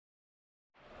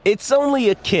It's only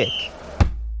a kick,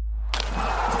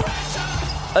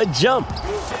 a jump,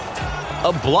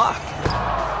 a block.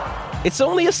 It's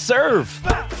only a serve.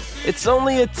 It's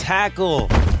only a tackle,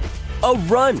 a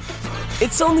run.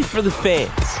 It's only for the fans.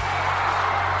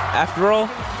 After all,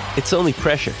 it's only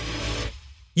pressure.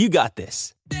 You got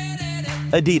this.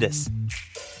 Adidas.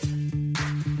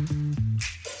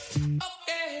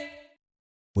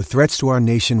 With threats to our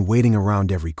nation waiting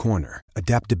around every corner,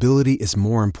 adaptability is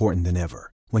more important than ever.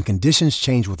 When conditions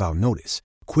change without notice,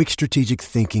 quick strategic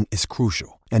thinking is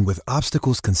crucial. And with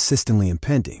obstacles consistently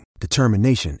impending,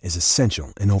 determination is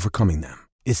essential in overcoming them.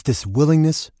 It's this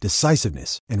willingness,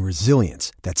 decisiveness, and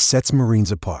resilience that sets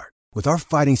Marines apart. With our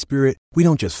fighting spirit, we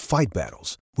don't just fight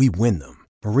battles, we win them.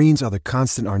 Marines are the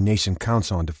constant our nation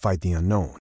counts on to fight the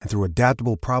unknown. And through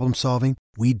adaptable problem solving,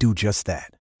 we do just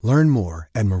that. Learn more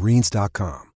at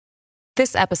marines.com.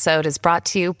 This episode is brought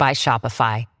to you by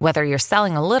Shopify. Whether you're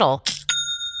selling a little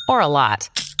or a lot,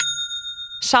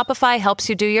 Shopify helps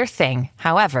you do your thing,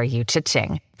 however you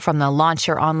cha-ching. From the launch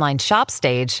your online shop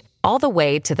stage, all the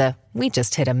way to the we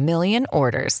just hit 1 million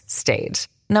orders stage.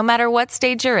 No matter what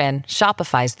stage you're in,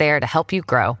 Shopify's there to help you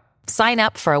grow. Sign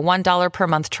up for a $1 per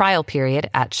month trial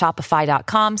period at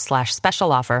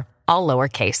shopify.com/special offer, all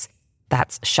lowercase.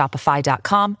 That's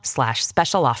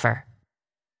shopify.com/special offer.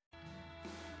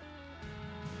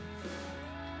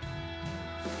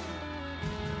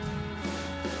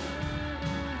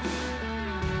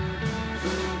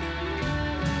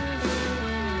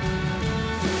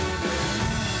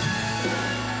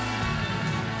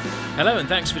 Hello and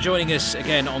thanks for joining us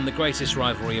again on The Greatest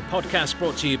Rivalry, a podcast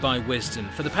brought to you by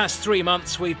Wisden. For the past 3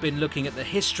 months, we've been looking at the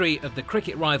history of the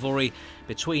cricket rivalry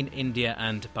between India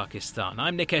and Pakistan.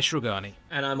 I'm Nikesh Rugani.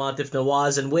 And I'm Atif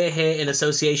Nawaz, and we're here in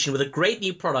association with a great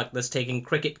new product that's taking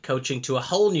cricket coaching to a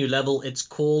whole new level. It's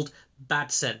called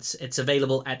BatSense. It's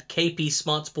available at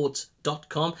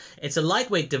kpsmartsports.com. It's a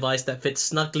lightweight device that fits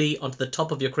snugly onto the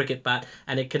top of your cricket bat,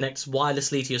 and it connects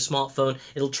wirelessly to your smartphone.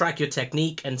 It'll track your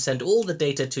technique and send all the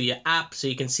data to your app so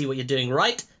you can see what you're doing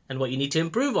right and what you need to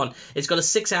improve on. It's got a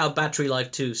 6-hour battery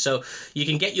life too, so you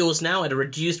can get yours now at a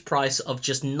reduced price of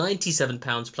just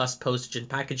 £97 plus postage and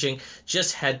packaging.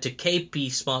 Just head to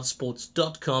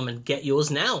kpsmartsports.com and get yours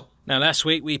now. Now, last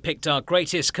week we picked our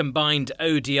greatest combined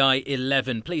ODI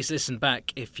 11. Please listen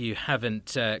back if you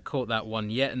haven't caught that one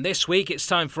yet. And this week it's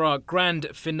time for our grand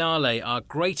finale, our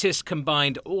greatest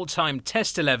combined all-time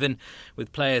Test 11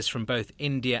 with players from both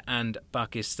India and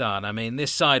Pakistan. I mean,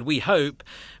 this side, we hope,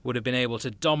 would have been able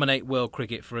to dominate world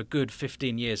cricket for a good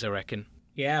 15 years, I reckon.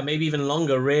 Yeah, maybe even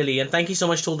longer, really. And thank you so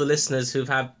much to all the listeners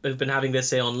who've been having this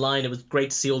here online. It was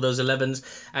great to see all those 11s.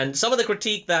 And some of the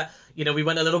critique that, we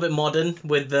went a little bit modern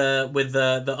with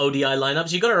the ODI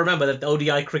lineups. You got to remember that the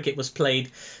ODI cricket was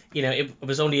played, it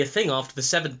was only a thing after the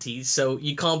 70s. So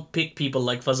you can't pick people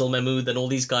like Fazal Mahmood and all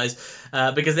these guys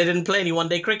because they didn't play any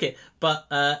one-day cricket. But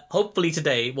hopefully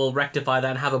today we'll rectify that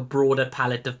and have a broader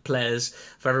palette of players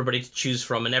for everybody to choose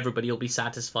from, and everybody will be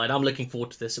satisfied. I'm looking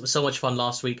forward to this. It was so much fun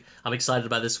last week. I'm excited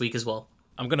about this week as well.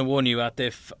 I'm going to warn you,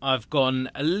 Atif, I've gone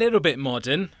a little bit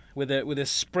modern with a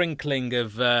sprinkling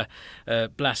of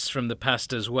blasts from the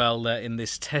past as well in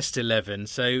this Test 11.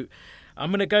 So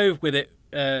I'm going to go with it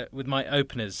with my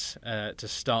openers to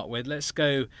start with. Let's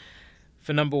go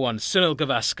for number one, Sunil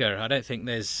Gavaskar. I don't think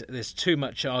there's too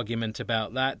much argument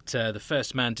about that. The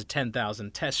first man to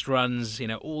 10,000 Test runs,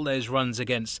 all those runs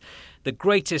against the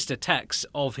greatest attacks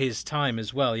of his time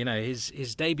as well.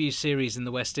 His debut series in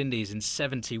the West Indies in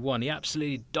 71, he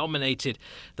absolutely dominated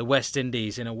the West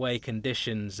Indies in away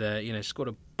conditions. Scored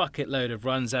a bucket load of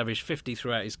runs, averaged 50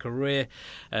 throughout his career.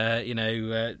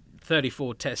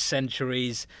 34 Test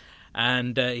centuries.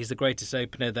 And he's the greatest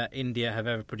opener that India have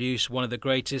ever produced, one of the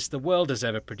greatest the world has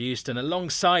ever produced. And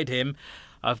alongside him,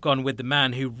 I've gone with the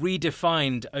man who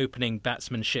redefined opening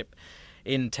batsmanship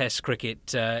in Test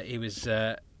cricket. He was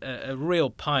a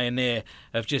real pioneer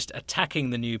of just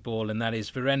attacking the new ball, and that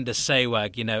is Virender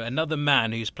Sehwag. Another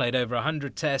man who's played over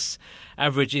 100 Tests,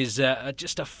 averages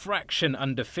just a fraction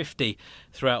under 50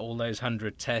 throughout all those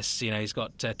 100 Tests. He's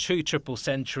got 2 triple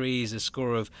centuries, a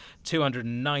score of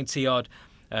 290 odd.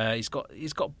 He's got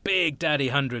big daddy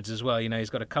hundreds as well. He's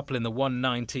got a couple in the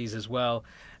 190s as well.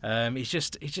 He's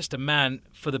just a man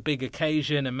for the big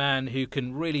occasion, a man who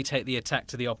can really take the attack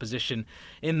to the opposition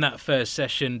in that first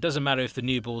session. Doesn't matter if the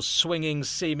new ball's swinging,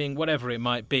 seaming, whatever it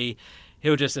might be.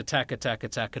 He'll just attack,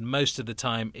 and most of the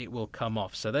time it will come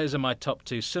off. So those are my top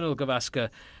two, Sunil Gavaskar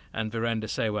and Virender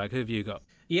Sehwag. Who have you got?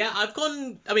 Yeah, I've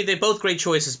gone. I mean, they're both great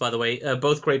choices, by the way.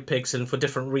 Both great picks, and for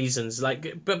different reasons.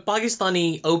 But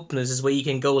Pakistani openers is where you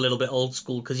can go a little bit old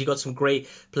school because you got some great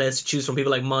players to choose from.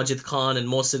 People like Majid Khan and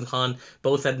Mohsin Khan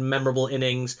both had memorable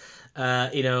innings.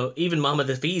 Even Mohammad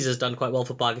Hafiz has done quite well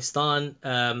for Pakistan.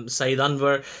 Saeed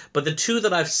Anwar, but the two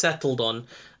that I've settled on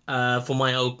for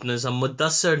my openers are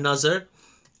Mudassir Nazar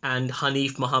and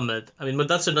Hanif Mohammed. I mean,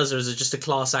 Mudassir Nazar is just a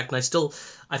class act, and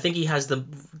I think he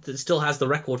still has the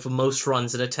record for most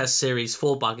runs in a Test series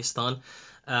for Pakistan,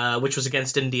 which was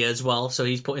against India as well. So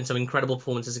he's put in some incredible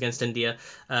performances against India,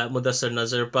 Mudassir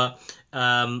Nazar. But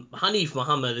Hanif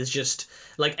Mohammed is just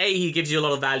he gives you a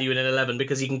lot of value in an 11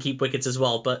 because he can keep wickets as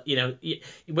well. But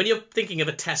when you're thinking of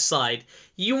a Test side,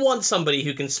 you want somebody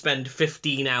who can spend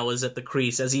 15 hours at the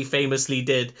crease, as he famously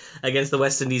did against the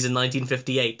West Indies in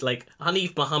 1958.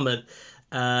 Hanif Mohammed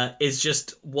is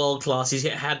just world class. He's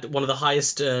had one of the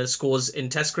highest scores in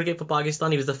Test cricket for Pakistan.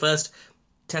 He was the first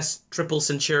Test triple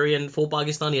centurion for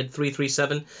Pakistan. He had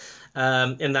 337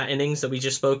 in that innings that we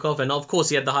just spoke of. And of course,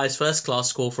 he had the highest first class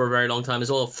score for a very long time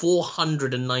as well,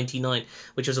 499,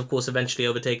 which was, of course, eventually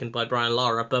overtaken by Brian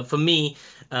Lara. But for me,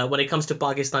 when it comes to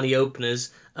Pakistani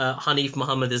openers, Hanif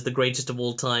Mohammed is the greatest of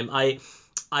all time. I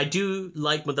do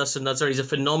like Mudassir Nazar. He's a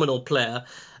phenomenal player.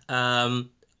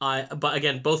 But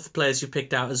again, both players you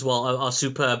picked out as well are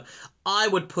superb. I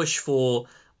would push for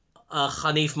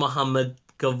Hanif Mohammed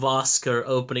Gavaskar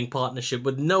opening partnership,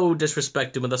 with no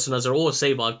disrespect to Mudassir Nazar or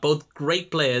Sehwag. Both great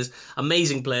players,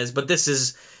 amazing players, but this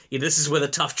is where the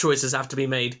tough choices have to be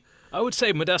made. I would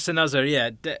say Mudassir Nazar,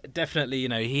 definitely,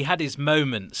 he had his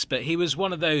moments, but he was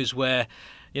one of those where,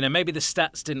 maybe the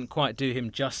stats didn't quite do him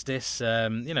justice, a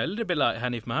little bit like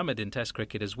Hanif Mohammed in Test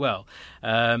cricket as well.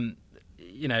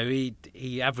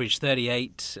 He averaged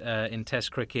 38 in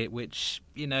Test cricket, which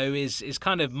is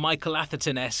kind of Michael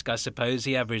Atherton-esque, I suppose.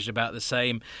 He averaged about the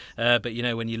same. But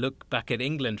when you look back at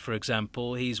England, for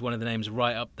example, he's one of the names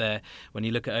right up there when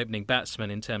you look at opening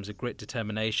batsmen in terms of grit,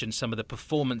 determination, some of the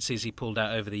performances he pulled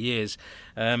out over the years.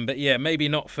 But maybe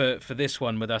not for this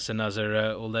one with Mudassir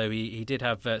Nazar, although he did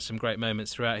have some great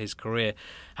moments throughout his career.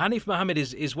 Hanif Mohammed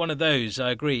is one of those,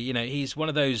 I agree. He's one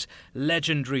of those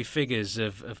legendary figures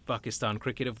of Pakistan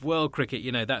cricket, of world cricket.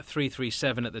 That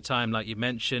 337 at the time, like you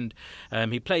mentioned.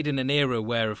 He played in an era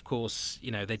where, of course,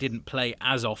 they didn't play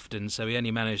as often, so he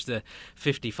only managed the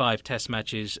 55 Test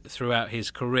matches throughout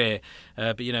his career.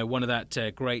 But one of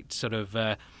that great sort of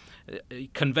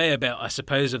conveyor belt, I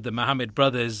suppose, of the Mohammed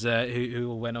brothers, who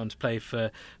all went on to play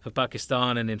for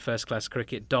Pakistan and in first-class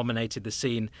cricket, dominated the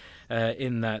scene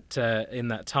in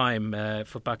that time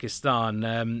for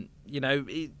Pakistan.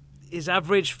 His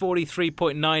average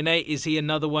 43.98. Is he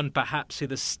another one, perhaps, who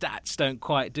the stats don't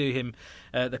quite do him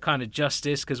the kind of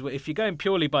justice? Because if you're going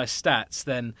purely by stats,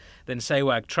 then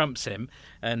Sehwag trumps him.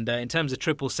 And in terms of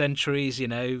triple centuries,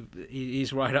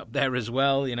 he's right up there as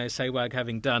well. Sehwag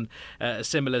having done a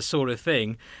similar sort of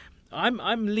thing.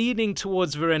 I'm leaning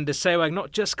towards Virender Sehwag,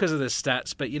 not just because of the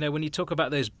stats, but when you talk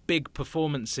about those big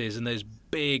performances and those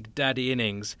big daddy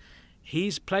innings,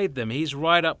 he's played them. He's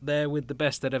right up there with the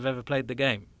best that have ever played the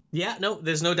game. Yeah, no,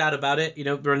 there's no doubt about it.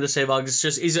 Virender Sehwag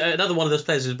he's another one of those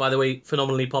players who's, by the way,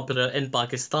 phenomenally popular in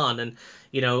Pakistan. And,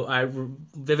 I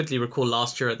vividly recall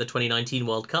last year at the 2019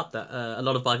 World Cup that a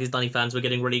lot of Pakistani fans were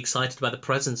getting really excited about the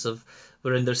presence of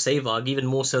Virender Sehwag, even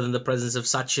more so than the presence of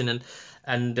Sachin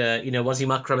and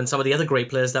Wasim Akram and some of the other great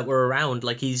players that were around.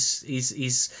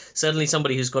 He's certainly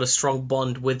somebody who's got a strong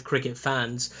bond with cricket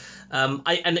fans.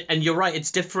 And you're right,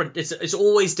 it's different. It's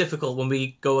always difficult when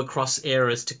we go across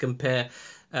eras to compare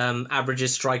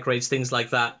averages, strike rates, things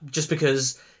like that, just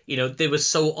because they were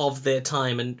so of their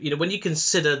time. And when you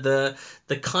consider the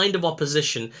kind of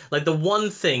opposition, the one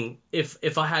thing,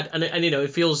 if I had, and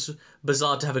it feels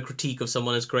bizarre to have a critique of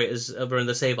someone as great as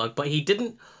Virender Sehwag, but he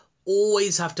didn't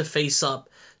always have to face up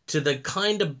to the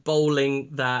kind of bowling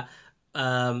that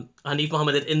Hanif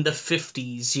Mohammed did in the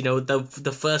 50s.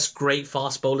 The first great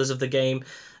fast bowlers of the game.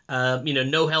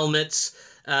 No helmets.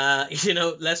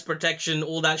 Less protection,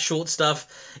 all that short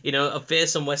stuff, a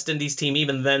fearsome West Indies team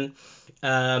even then,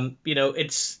 and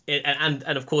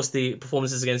of course the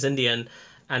performances against India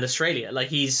and Australia.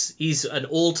 He's an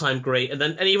all-time great,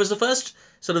 and he was the first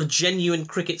sort of genuine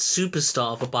cricket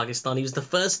superstar for Pakistan. He was the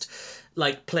first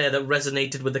player that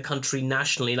resonated with the country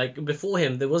nationally. Before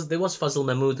him there was Fazl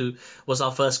Mahmood, who was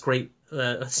our first great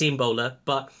seam bowler,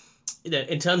 but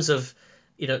in terms of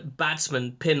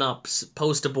batsmen, pin-ups,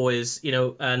 poster boys,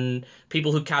 and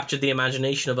people who captured the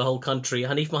imagination of a whole country.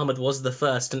 Hanif Mohammed was the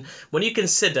first. And when you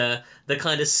consider the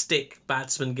kind of stick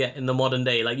batsmen get in the modern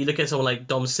day, like you look at someone like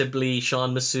Dom Sibley,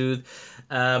 Shan Masood,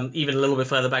 even a little bit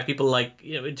further back, people like,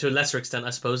 to a lesser extent, I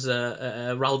suppose,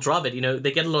 Rahul Dravid,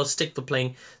 they get a lot of stick for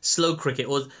playing slow cricket,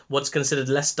 or what's considered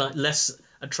less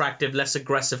attractive, less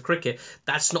aggressive cricket.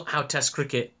 That's not how Test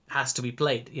cricket has to be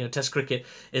played. Test cricket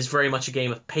is very much a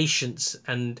game of patience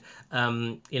and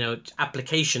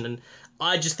application. And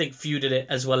I just think few did it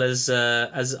as well as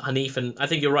Hanif. And I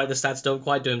think you're right, the stats don't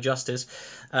quite do him justice.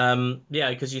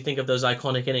 Because you think of those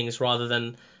iconic innings rather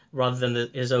than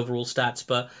his overall stats.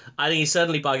 But I think he's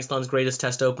certainly Pakistan's greatest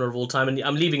Test opener of all time. And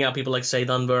I'm leaving out people like Saeed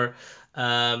Anwar,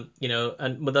 and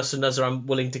Mudassir Nazar I'm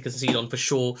willing to concede on for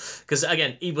sure, because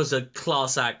again he was a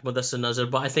class act, Mudassir Nazar.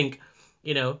 But I think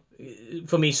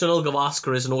for me Sunil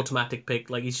Gavaskar is an automatic pick.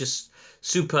 Like, he's just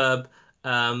superb,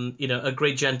 a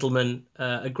great gentleman,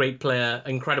 a great player,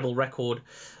 incredible record.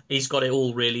 He's got it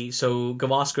all, really. So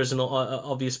Gavaskar is an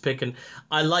obvious pick. And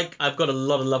I've got a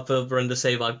lot of love for Virender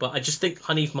Sehwag, but I just think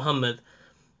Hanif Mohammed,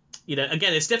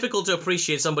 again, it's difficult to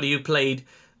appreciate somebody who played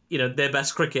their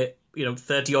best cricket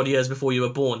 30 odd years before you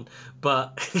were born,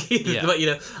 but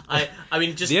I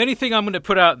mean, just the only thing I'm going to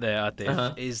put out there,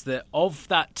 Atif, is that of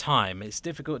that time, it's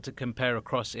difficult to compare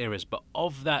across eras, but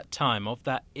of that time, of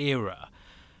that era,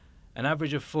 an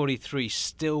average of 43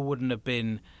 still wouldn't have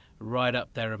been right up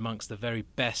there amongst the very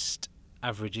best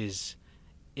averages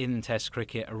in Test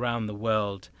cricket around the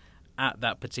world at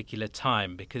that particular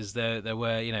time, because there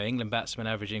were England batsmen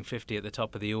averaging 50 at the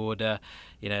top of the order.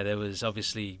 There was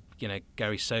obviously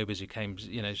Gary Sobers, who came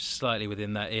slightly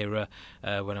within that era,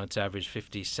 went on to average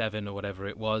 57 or whatever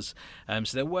it was.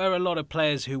 So there were a lot of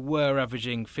players who were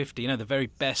averaging 50. The very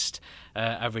best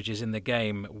averages in the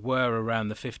game were around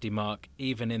the 50 mark,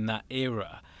 even in that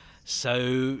era.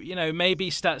 So maybe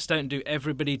stats don't do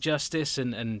everybody justice,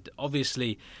 and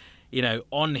obviously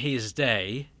on his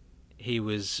day he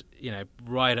was,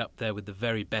 right up there with the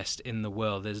very best in the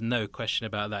world. There's no question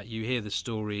about that. You hear the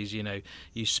stories,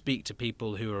 you speak to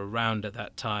people who were around at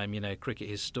that time, cricket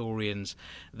historians,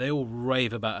 they all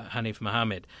rave about Hanif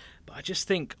Mohammed. But I just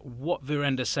think what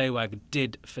Virender Sehwag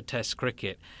did for Test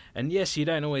cricket, and yes, you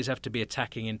don't always have to be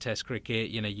attacking in Test cricket.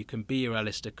 You can be your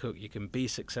Alistair Cook, you can be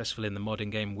successful in the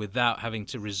modern game without having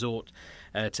to resort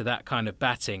to that kind of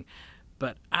batting.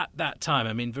 But at that time,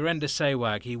 I mean, Virender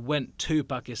Sehwag, he went to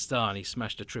Pakistan, he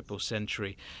smashed a triple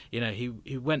century.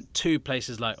 He went to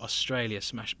places like Australia,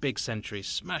 smashed big centuries,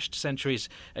 smashed centuries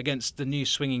against the new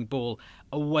swinging ball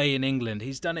away in England.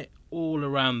 He's done it all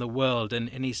around the world,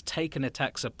 and he's taken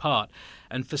attacks apart.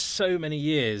 And for so many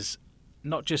years,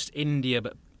 not just India,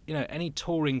 but any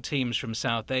touring teams from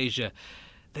South Asia,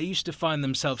 they used to find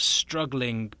themselves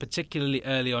struggling, particularly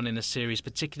early on in a series,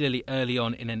 particularly early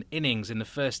on in an innings, in the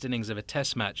first innings of a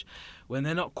Test match, when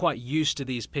they're not quite used to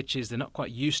these pitches, they're not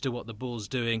quite used to what the ball's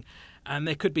doing, and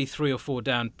they could be 3 or 4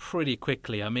 down pretty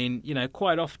quickly. I mean,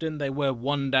 quite often they were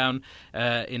 1 down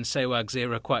in Sehwag's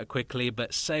era quite quickly,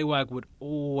 but Sehwag would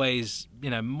always,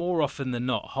 more often than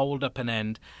not, hold up an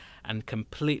end and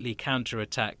completely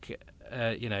counter-attack,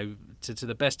 to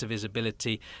the best of his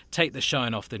ability, take the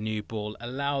shine off the new ball,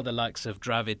 allow the likes of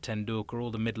Dravid, Tendulkar, all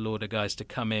the middle order guys to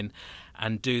come in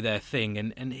and do their thing.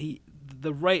 And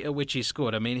the rate at which he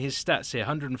scored, I mean, his stats here,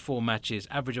 104 matches,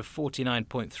 average of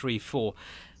 49.34,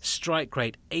 strike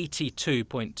rate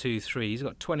 82.23. He's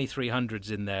got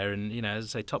 2300s in there, and as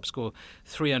I say, top score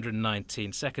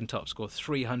 319, second top score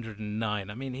 309.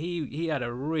 I mean, he had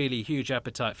a really huge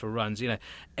appetite for runs.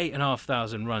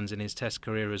 8,500 runs in his Test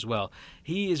career as well.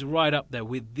 He is right up there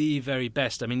with the very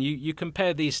best. I mean, you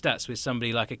compare these stats with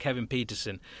somebody like a Kevin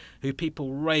Peterson, who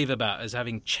people rave about as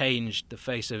having changed the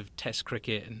face of Test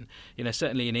cricket, and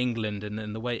certainly in England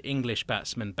and the way English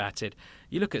batsmen batted.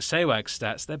 You look at Sehwag's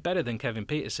stats; they're better than Kevin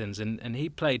Peterson's, and he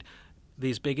played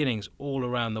these big innings all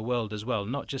around the world as well,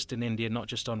 not just in India, not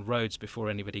just on roads, before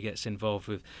anybody gets involved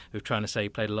with trying to say he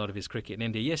played a lot of his cricket in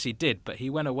India. Yes, he did, but he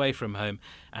went away from home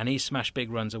and he smashed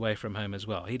big runs away from home as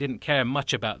well. He didn't care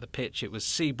much about the pitch. It was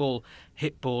see ball,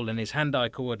 hit ball, and his hand-eye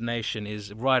coordination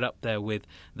is right up there with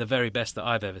the very best that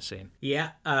I've ever seen.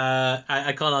 Yeah,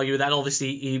 I can't argue with that.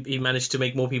 Obviously, he managed to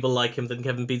make more people like him than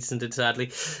Kevin Peterson did,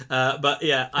 sadly. But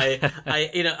yeah, I've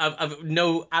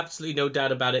absolutely no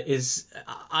doubt about it. Is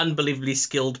unbelievably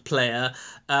skilled player,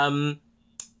 and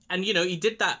he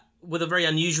did that with a very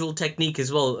unusual technique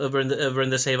as well over in the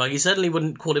Sehwag. You certainly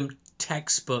wouldn't call him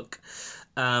textbook.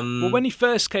 Well, when he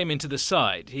first came into the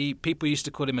side, people used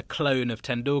to call him a clone of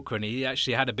Tendulkar, and he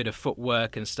actually had a bit of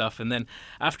footwork and stuff. And then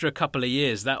after a couple of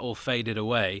years, that all faded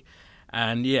away.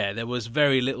 And yeah, there was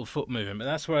very little foot movement. But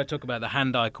that's where I talk about the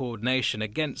hand-eye coordination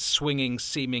against swinging,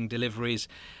 seaming deliveries.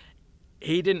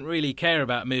 He didn't really care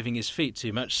about moving his feet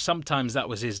too much. Sometimes that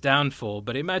was his downfall.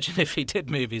 But imagine if he did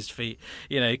move his feet.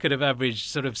 He could have averaged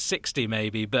sort of 60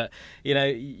 maybe. But,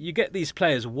 you get these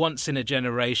players once in a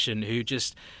generation who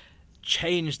just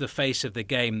change the face of the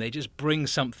game. They just bring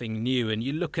something new. And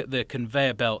you look at the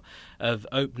conveyor belt of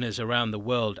openers around the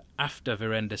world after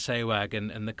Virender Sehwag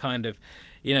and the kind of,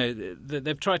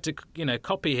 they've tried to,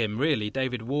 copy him, really,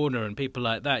 David Warner and people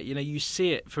like that. You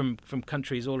see it from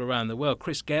countries all around the world.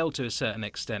 Chris Gale, to a certain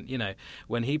extent,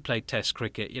 when he played Test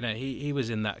cricket, he was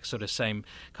in that sort of same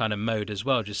kind of mode as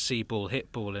well, just see ball,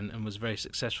 hit ball, and was very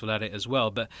successful at it as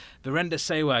well. But Virender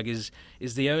Sehwag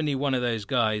is the only one of those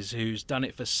guys who's done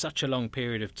it for such a long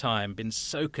period of time, been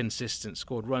so consistent,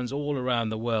 scored runs all around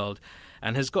the world,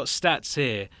 and has got stats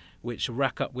here which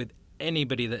rack up with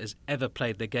anybody that has ever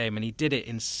played the game, and he did it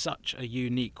in such a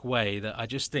unique way that I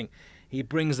just think he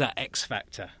brings that X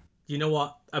factor. You know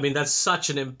what? I mean, that's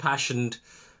such an impassioned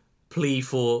plea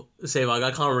for Sehwag. I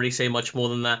can't really say much more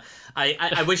than that.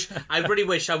 I really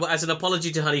wish, as an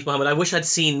apology to Hanif Mohammed, I wish I'd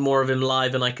seen more of him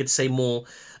live and I could say more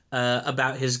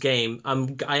about his game.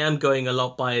 I am going a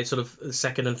lot by sort of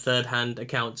second and third hand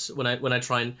accounts when I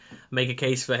try and make a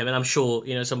case for him, and I'm sure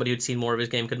somebody who'd seen more of his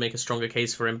game could make a stronger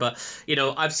case for him. But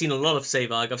I've seen a lot of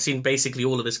Sehwag. I've seen basically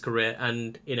all of his career,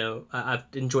 and I've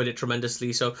enjoyed it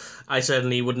tremendously. So I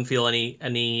certainly wouldn't feel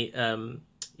any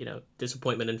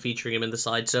disappointment in featuring him in the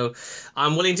side. So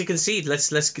I'm willing to concede.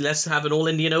 Let's have an all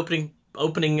Indian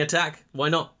opening attack. Why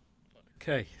not?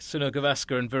 Okay, Sunil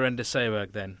Gavaskar and Virender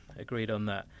Sehwag then, agreed on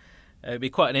that. It would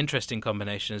be quite an interesting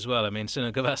combination as well. I mean,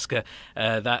 Sunil Gavaskar,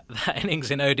 that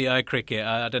innings in ODI cricket,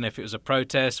 I don't know if it was a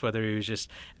protest, whether he was just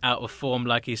out of form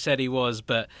like he said he was,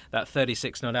 but that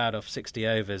 36 not out off 60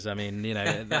 overs, I mean,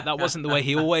 that wasn't the way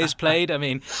he always played. I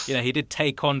mean, he did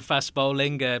take on fast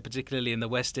bowling, particularly in the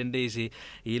West Indies.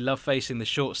 He loved facing the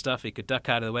short stuff. He could duck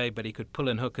out of the way, but he could pull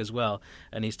and hook as well.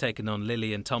 And he's taken on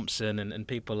Lilly and Thompson and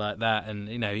people like that. And,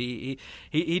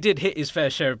 he did hit his fair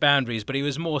share of boundaries, but he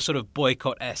was more sort of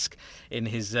boycott-esque in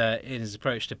his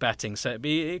approach to batting. So it'd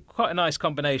be quite a nice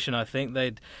combination, I think.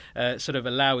 They'd sort of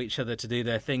allow each other to do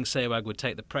their thing. Sehwag would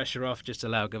take the pressure off, just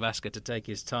allow Gavaskar to take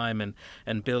his time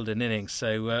and build an innings.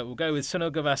 So we'll go with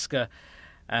Sunil Gavaskar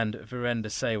and Virender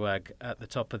Sehwag at the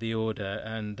top of the order.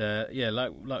 And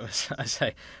like I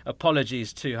say,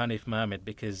 apologies to Hanif Mohammed,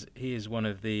 because he is one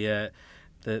of the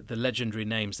legendary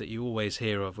names that you always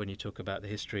hear of when you talk about the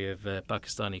history of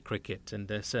Pakistani cricket, and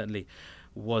certainly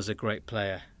was a great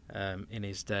player in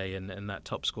his day, and that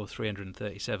top score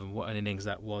 337, what an innings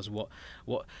that was, what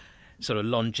sort of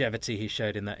longevity he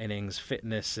showed in that innings,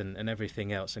 fitness and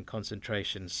everything else, and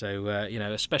concentration. So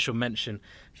a special mention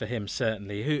for him,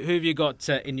 certainly. Who have you got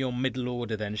in your middle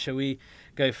order then? Shall we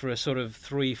go for a sort of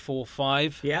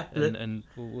 3-4-5? Yeah, and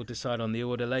we'll decide on the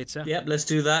order later. Yeah, let's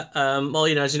do that. Well,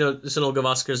 as you know, Sunil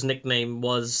Gavaskar's nickname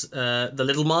was the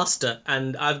Little Master,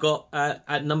 and I've got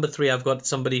at number 3, I've got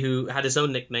somebody who had his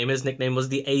own nickname. His nickname was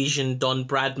the Asian Don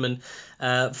Bradman,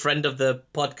 friend of the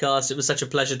podcast. It was such a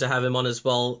pleasure to have him on as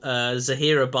well.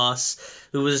 Zaheer Abbas,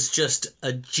 who was just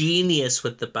a genius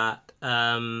with the bat.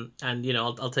 And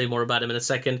I'll tell you more about him in a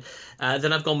second.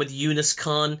 Then I've gone with Yunus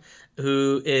Khan,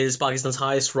 who is Pakistan's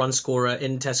highest run scorer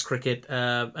in Test cricket,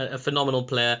 a phenomenal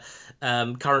player,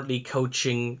 currently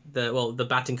coaching the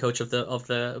batting coach of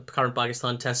the current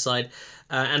Pakistan Test side,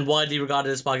 and widely regarded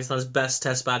as Pakistan's best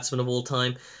Test batsman of all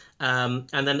time. And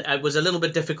then it was a little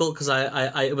bit difficult because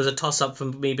it was a toss-up for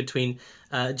me between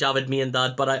Javed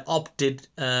Miandad, but I opted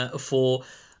for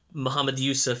Mohammad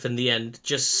Yusuf in the end.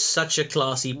 Just such a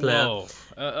classy player. Whoa.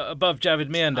 Above Javed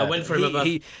Miandad. I went for him above.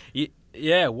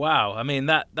 Yeah, wow. I mean,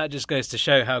 that just goes to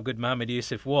show how good Mohammad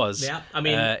Yusuf was. Yeah, I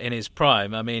mean, in his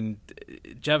prime. I mean,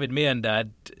 Javed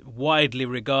Miandad, widely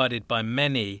regarded by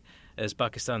many as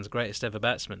Pakistan's greatest ever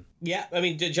batsman. Yeah, I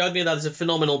mean, Javed Miandad is a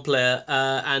phenomenal player,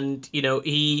 and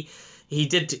he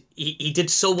did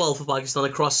so well for Pakistan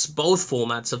across both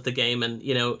formats of the game, and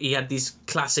he had these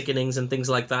classic innings and things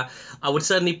like that. I would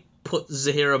certainly put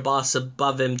Zaheer Abbas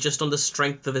above him just on the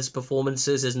strength of his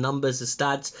performances, his numbers, his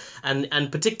stats,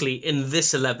 and particularly in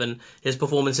this 11, his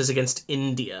performances against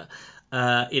India.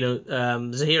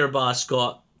 Zaheer Abbas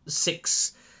got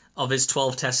 6 of his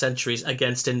 12 Test centuries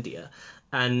against India.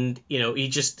 And,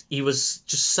 he was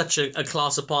just such a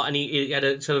class apart, and he had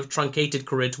a sort of truncated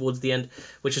career towards the end,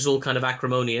 which is all kind of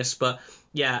acrimonious. But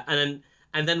yeah, and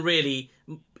then really,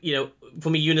 for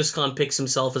me, Yunus Khan picks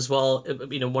himself as well.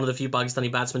 One of the few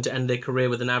Pakistani batsmen to end their career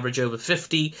with an average over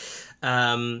 50,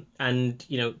 and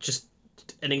just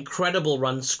an incredible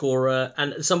run scorer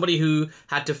and somebody who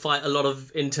had to fight a lot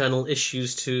of internal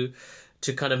issues to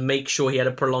kind of make sure he had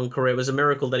a prolonged career. It was a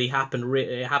miracle that it happened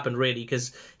really,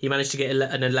 because he managed to get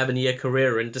an 11-year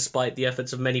career in, despite the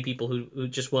efforts of many people who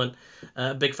just weren't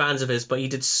big fans of his. But he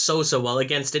did so well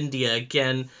against India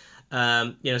again.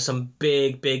 Some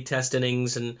big test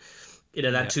innings, and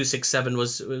that 267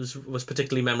 was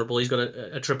particularly memorable. He's got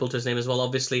a triple to his name as well,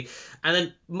 obviously. And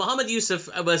then Mohammad Yusuf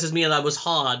versus Miyandad was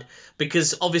hard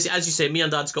because, obviously, as you say,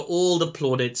 Miyandad's got all the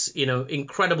plaudits,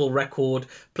 incredible record,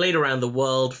 played around the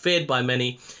world, feared by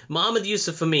many. Mohammad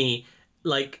Yusuf, for me,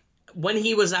 like, when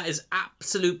he was at his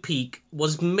absolute peak,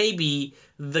 was maybe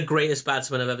the greatest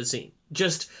batsman I've ever seen.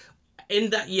 Just in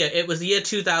that year, it was the year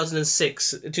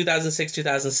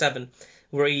 2006-2007,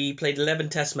 where he played 11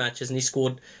 test matches and he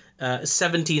scored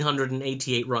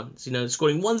 1,788 runs.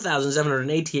 Scoring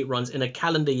 1,788 runs in a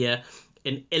calendar year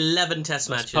in 11 test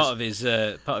matches. Part of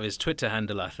his Twitter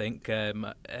handle, I think,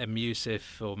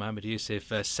 Yusuf or Mohammad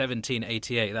Yusuf,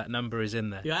 1788. That number is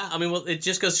in there. Yeah, I mean, well, it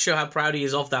just goes to show how proud he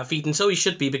is of that feat, and so he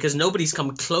should be, because nobody's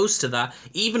come close to that,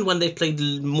 even when they've played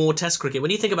more Test cricket. When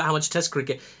you think about how much Test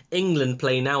cricket England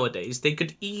play nowadays, they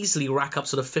could easily rack up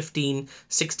sort of 15,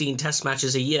 16 Test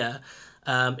matches a year.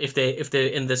 If they're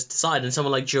in this side, and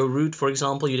someone like Joe Root, for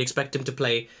example, you'd expect him to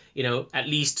play, at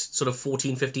least sort of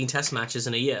 14, 15 Test matches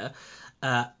in a year.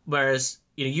 Whereas,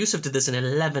 Yusuf did this in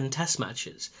 11 Test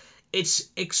matches. It's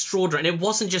extraordinary. And it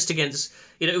wasn't just against,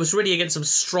 it was really against some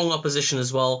strong opposition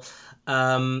as well.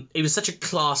 It was such a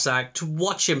class act to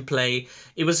watch him play.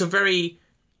 It was a very,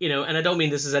 and I don't mean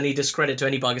this as any discredit to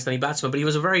any Pakistani batsman, but he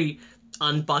was a very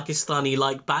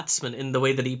un-Pakistani-like batsman in the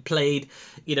way that he played.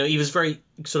 He was very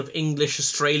sort of English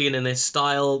Australian in his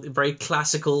style, very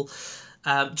classical,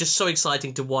 just so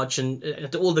exciting to watch,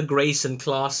 and all the grace and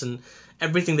class and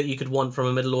everything that you could want from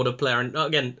a middle order player. And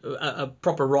again, a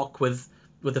proper rock with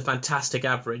a fantastic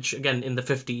average, again in the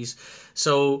 50s.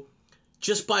 So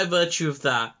just by virtue of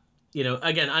that,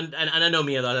 again, and I know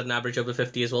Miyandad had an average over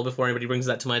 50 as well, before anybody brings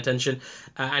that to my attention,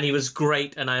 and he was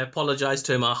great, and I apologise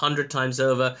to him 100 times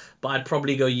over, but I'd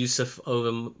probably go Yusuf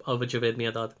over Javed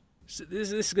Miyandad. So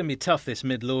this is going to be tough, this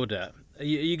middle order. Are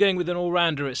you going with an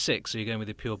all-rounder at 6, or are you going with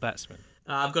a pure batsman?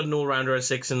 I've got an all-rounder at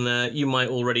 6, and you might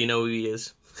already know who he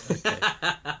is. Okay.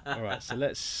 All right, so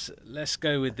let's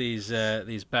go with these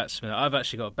batsmen. I've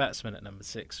actually got a batsman at number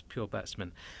 6, pure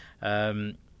batsman.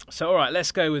 So, all right,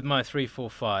 let's go with my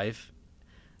 3-4-5.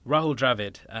 Rahul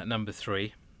Dravid at number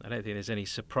 3. I don't think there's any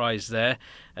surprise there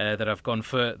that I've gone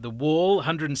for the wall.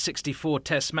 164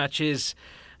 Test matches,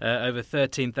 over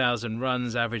 13,000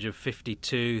 runs, average of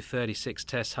 52, 36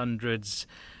 Test hundreds.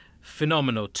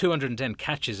 Phenomenal. 210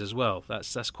 catches as well.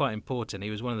 That's quite important.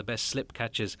 He was one of the best slip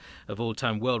catchers of all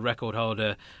time. World record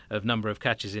holder of number of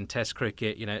catches in Test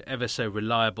cricket. Ever so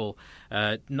reliable.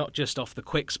 Not just off the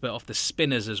quicks, but off the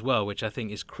spinners as well, which I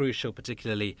think is crucial,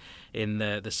 particularly in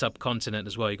the subcontinent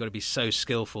as well. You've got to be so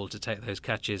skillful to take those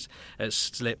catches at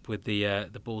slip with the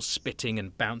ball spitting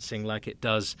and bouncing like it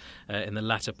does in the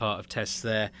latter part of Tests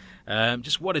there.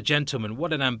 Just what a gentleman,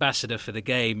 what an ambassador for the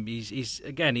game. He's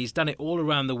done it all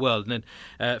around the world. And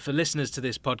for listeners to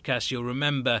this podcast, you'll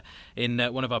remember in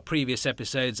one of our previous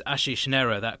episodes, Ashish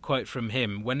Nehra, that quote from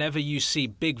him: whenever you see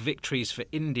big victories for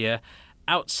India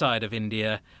outside of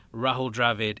India, Rahul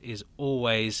Dravid is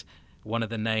always one of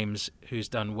the names who's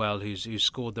done well, who's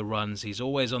scored the runs. He's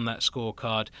always on that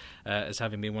scorecard as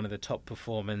having been one of the top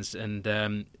performers, and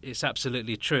it's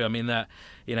absolutely true. I mean that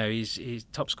he's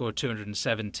top scored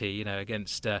 270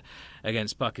 against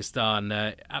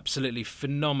Pakistan. Absolutely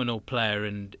phenomenal player,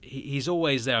 and he's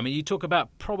always there. I mean, you talk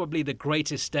about probably the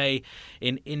greatest day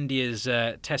in India's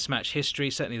Test match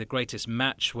history, certainly the greatest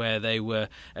match, where they were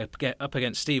up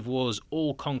against Steve Waugh's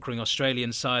all-conquering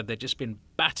Australian side. They'd just been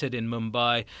battered in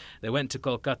Mumbai. They went to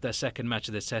Kolkata, second match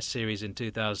of the Test series in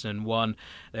 2001.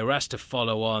 They were asked to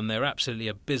follow on. They were absolutely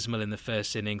abysmal in the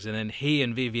first innings, and then he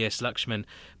and VVS Lakshman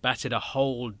batted a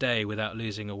whole day without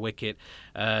losing a wicket.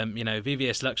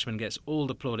 VVS Lakshman gets all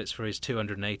the plaudits for his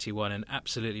 281, and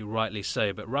absolutely rightly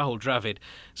so. But Rahul Dravid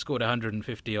scored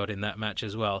 150 odd in that match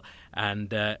as well,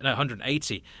 and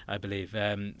 180, I believe.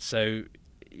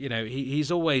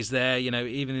 He's always there,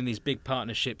 even in these big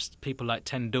partnerships. People like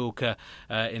Tendulkar,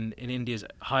 in India's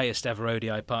highest ever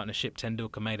ODI partnership,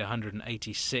 Tendulkar made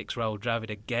 186. Rahul Dravid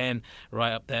again,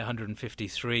 right up there,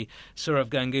 153. Sourav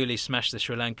Ganguly smashed the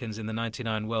Sri Lankans in the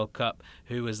 99 World Cup.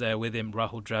 Who was there with him?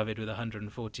 Rahul Dravid with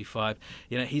 145.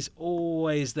 He's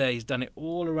always there. He's done it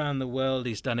all around the world.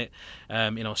 He's done it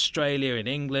in Australia, in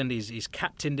England. He's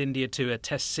captained India to a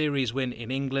Test series win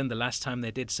in England, the last time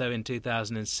they did so in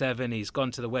 2007. He's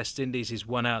gone to to the West Indies. He's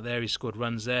won out there. He's scored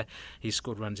runs there. He's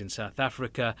scored runs in South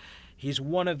Africa. He's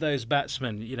one of those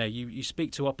batsmen, you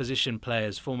speak to opposition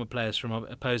players, former players from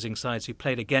opposing sides who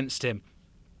played against him.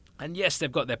 And yes,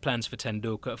 they've got their plans for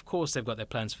Tendulkar. Of course they've got their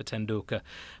plans for Tendulkar.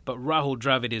 But Rahul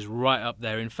Dravid is right up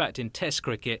there. In fact, in Test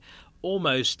cricket,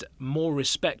 almost more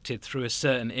respected through a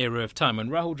certain era of time. When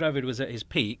Rahul Dravid was at his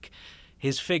peak,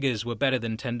 his figures were better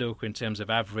than Tendulkar in terms of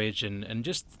average and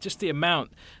just the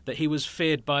amount that he was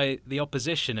feared by the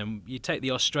opposition. And you take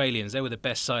the Australians, they were the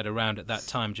best side around at that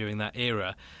time during that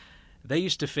era. They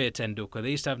used to fear Tendulkar. They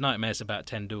used to have nightmares about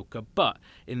Tendulkar. But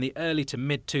in the early to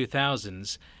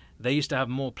mid-2000s, they used to have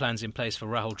more plans in place for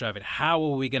Rahul Dravid. How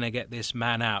are we going to get this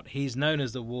man out? He's known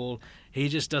as the Wall. He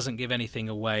just doesn't give anything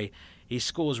away. He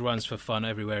scores runs for fun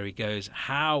everywhere he goes.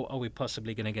 How are we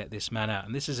possibly going to get this man out?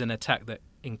 And this is an attack that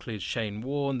includes Shane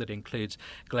Warne, that includes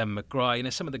Glenn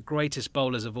McGrath. Some of the greatest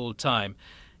bowlers of all time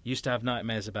used to have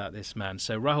nightmares about this man.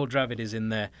 So Rahul Dravid is in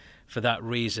there for that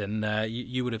reason.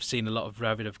 You would have seen a lot of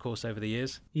Dravid, of course, over the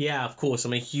years. Yeah, of course.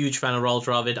 I'm a huge fan of Rahul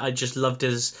Dravid. I just loved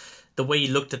the way he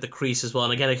looked at the crease as well.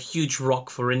 And again, a huge rock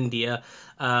for India.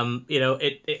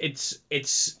 It's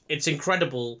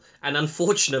incredible and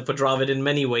unfortunate for Dravid in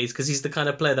many ways, because he's the kind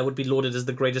of player that would be lauded as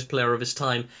the greatest player of his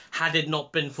time, had it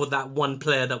not been for that one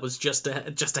player that was just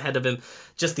ahead of him,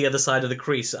 just the other side of the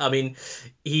crease. I mean,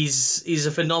 he's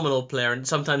a phenomenal player and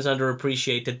sometimes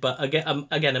underappreciated. But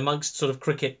again, amongst sort of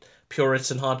cricket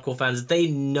purists and hardcore fans, they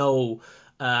know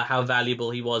how valuable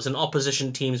he was, and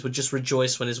opposition teams would just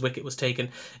rejoice when his wicket was taken.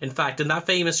 In fact, in that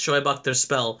famous Shoaib Akhtar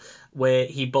spell where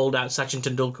he bowled out Sachin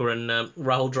Tendulkar and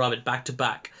Rahul Dravid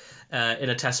back-to-back in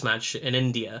a test match in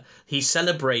India, he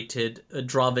celebrated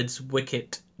Dravid's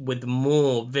wicket with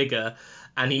more vigour,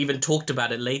 and he even talked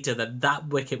about it later that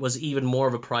wicket was even more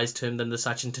of a prize to him than the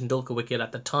Sachin Tendulkar wicket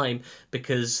at the time,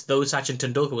 because though Sachin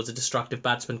Tendulkar was a destructive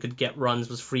batsman, could get runs,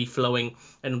 was free-flowing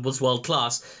and was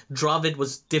world-class, Dravid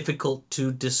was difficult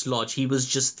to dislodge. He was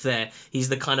just there. He's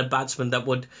the kind of batsman that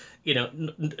would,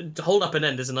 hold up an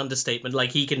end is an understatement.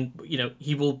 Like, he can,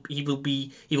 he will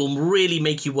really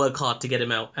make you work hard to get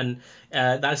him out. And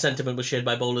that sentiment was shared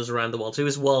by bowlers around the world. So he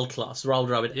was world-class. Rahul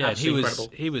Dravid, absolutely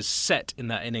incredible. He was set in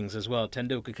that innings as well.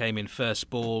 Tendulkar came in first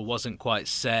ball, wasn't quite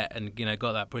set, and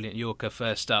got that brilliant Yorker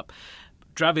first up.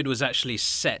 Dravid was actually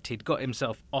set. He'd got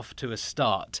himself off to a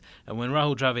start, and when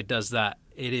Rahul Dravid does that,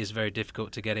 it is very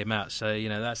difficult to get him out. So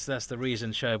that's the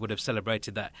reason Shoaib would have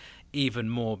celebrated that even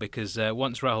more, because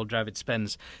once Rahul Dravid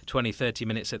spends 20-30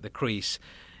 minutes at the crease,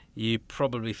 you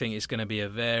probably think it's going to be a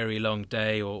very long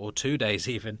day, or 2 days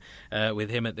even, with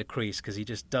him at the crease, because he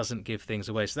just doesn't give things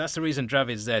away. So that's the reason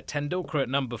Dravid's there. Tendulkar at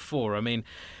number 4. I mean,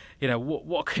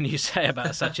 what can you say about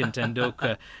Sachin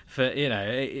Tendulkar?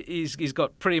 He's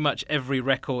got pretty much every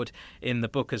record in the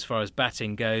book as far as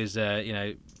batting goes.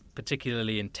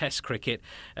 Particularly in Test cricket,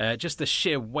 just the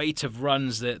sheer weight of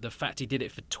runs, the fact he did it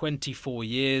for 24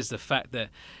 years, the fact that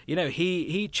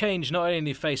he changed not only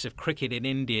the face of cricket in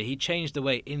India, he changed the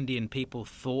way Indian people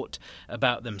thought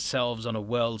about themselves on a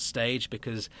world stage,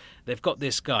 because they've got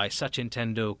this guy Sachin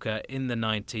Tendulkar in the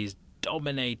 90s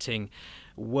dominating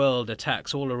world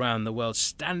attacks all around the world,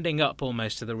 standing up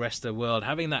almost to the rest of the world,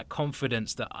 having that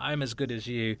confidence that I'm as good as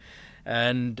you,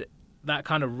 and that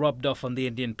kind of rubbed off on the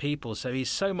Indian people. So he's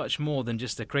so much more than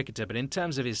just a cricketer. But in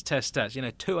terms of his test stats,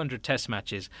 200 test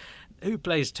matches.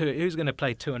 Who's going to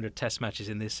play 200 test matches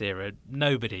in this era?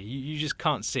 Nobody. You just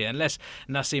can't see it, unless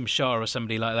Naseem Shah or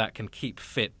somebody like that can keep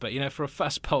fit. But, for a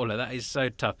fast bowler, that is so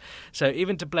tough. So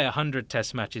even to play 100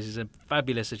 test matches is a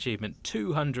fabulous achievement.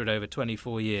 200 over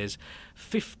 24 years,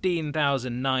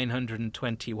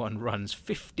 15,921 runs,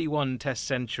 51 test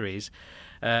centuries,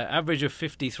 average of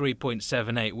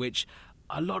 53.78, which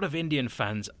a lot of Indian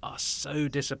fans are so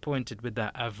disappointed with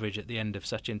that average at the end of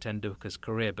Sachin Tendulkar's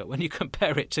career. But when you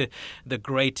compare it to the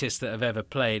greatest that have ever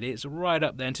played, it's right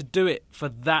up there. And to do it for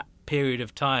that period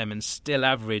of time and still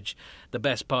average the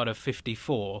best part of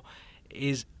 54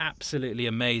 is absolutely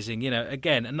amazing.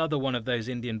 Again, another one of those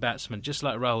Indian batsmen, just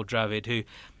like Rahul Dravid, who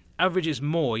averages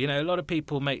more. A lot of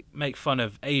people make fun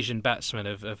of Asian batsmen,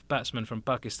 of batsmen from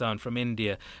Pakistan, from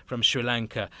India, from Sri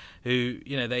Lanka, who,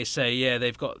 they say,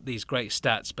 they've got these great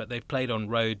stats, but they've played on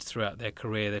roads throughout their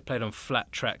career. They've played on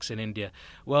flat tracks in India.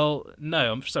 Well,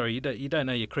 no, I'm sorry, you don't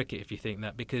know your cricket if you think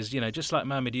that, because, just like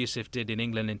Mohammad Yusuf did in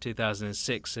England in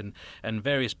 2006 and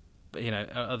various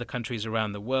other countries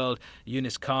around the world.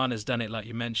 Yunus Khan has done it, like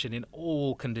you mentioned, in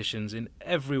all conditions, in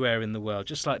everywhere in the world.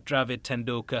 Just like Dravid,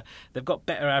 Tendulkar, they've got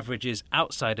better averages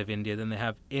outside of India than they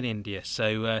have in India.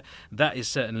 So that is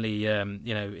certainly,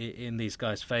 in these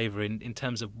guys' favour in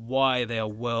terms of why they are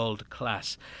world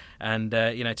class. And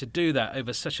to do that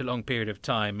over such a long period of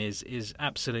time is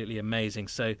absolutely amazing.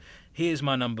 So he is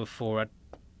my number 4.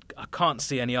 I can't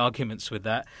see any arguments with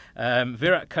that.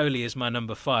 Virat Kohli is my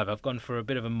number 5. I've gone for a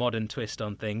bit of a modern twist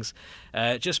on things,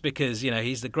 just because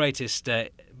he's the greatest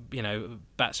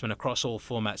batsman across all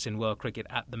formats in world cricket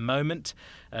at the moment.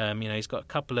 He's got a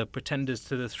couple of pretenders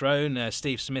to the throne.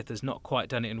 Steve Smith has not quite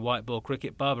done it in white ball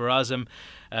cricket. Babar Azam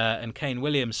and Kane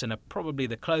Williamson are probably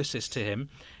the closest to him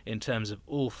in terms of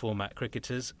all format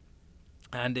cricketers.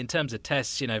 And in terms of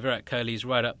tests, Virat Kohli's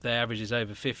right up there, averages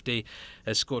over 50,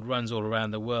 has scored runs all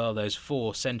around the world. Those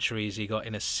 4 centuries he got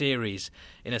in a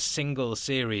single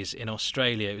series in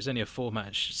Australia. It was only a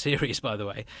 4-match series, by the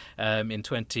way, in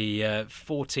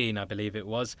 2014, I believe it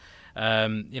was.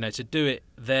 To do it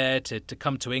there, to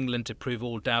come to England to prove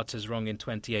all doubters wrong in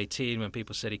 2018 when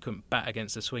people said he couldn't bat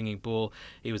against the swinging ball.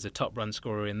 He was the top run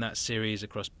scorer in that series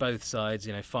across both sides,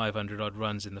 500-odd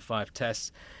runs in the 5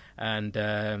 tests. And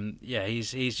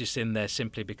he's just in there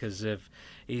simply because of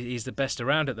he's the best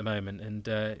around at the moment,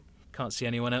 and can't see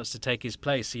anyone else to take his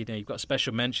place. You've got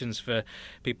special mentions for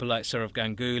people like Sourav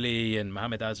Ganguly and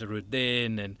Mohammad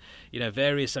Azharuddin, and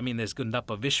various. I mean, there's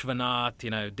Gundappa Vishwanath,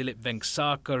 Dilip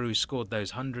Vengsarkar, who scored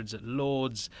those hundreds at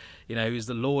Lords. Who's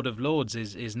the Lord of Lords,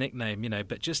 his nickname.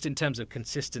 But just in terms of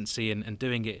consistency and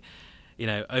doing it,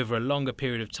 over a longer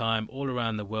period of time, all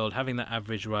around the world, having that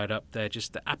average right up there,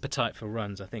 just the appetite for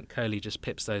runs, I think Kohli just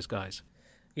pips those guys.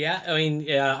 Yeah,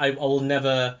 I will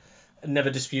never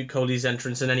dispute Kohli's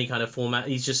entrance in any kind of format.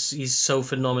 He's so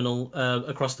phenomenal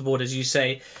across the board, as you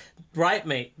say. Right,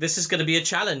 mate, this is going to be a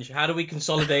challenge. How do we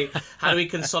consolidate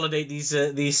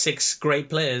these 6 great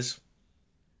players?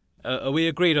 Are we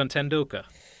agreed on Tendulkar?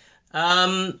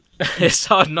 It's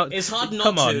hard not to.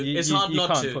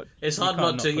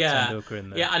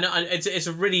 Yeah, I know.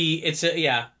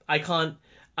 I can't.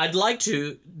 I'd like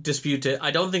to dispute it.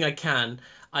 I don't think I can.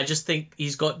 I just think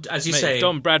he's got, as you say. If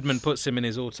Don Bradman puts him in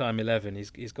his all-time 11,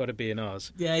 he's got to be in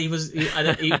ours. Yeah, he was.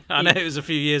 I know it was a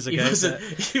few years ago. He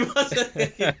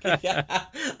wasn't. Yeah,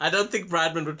 I don't think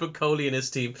Bradman would put Kohli in his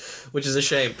team, which is a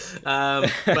shame. But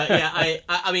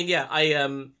yeah,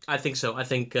 I think so. I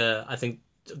think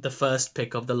the first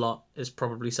pick of the lot is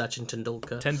probably Sachin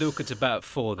Tendulkar. Tendulkar's about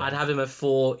 4, then. I'd have him at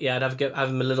 4. Yeah, I'd have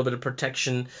him a little bit of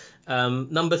protection.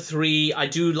 Number 3, I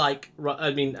do like.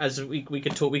 I mean, as we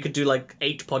could talk, we could do like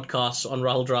 8 podcasts on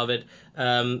Rahul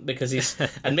Dravid, because he's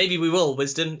and maybe we will,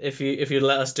 Wisdom, if you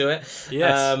let us do it.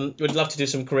 Yes. We'd love to do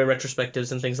some career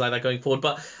retrospectives and things like that going forward.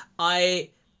 But I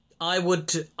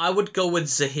would go with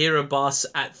Zaheer Abbas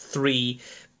at 3,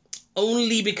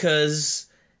 only because.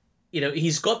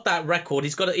 He's got that record.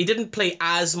 He didn't play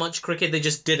as much cricket. They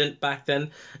just didn't back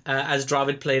then, as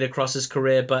Dravid played across his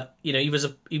career. But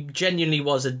he genuinely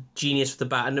was a genius with the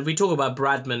bat. And if we talk about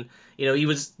Bradman, he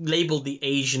was labelled the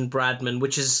Asian Bradman,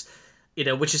 which is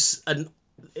it's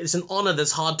an honor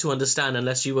that's hard to understand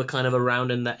unless you were kind of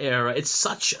around in that era. It's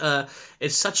such a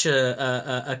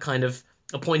kind of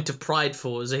a point of pride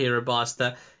for Zaheer Abbas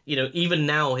that. Even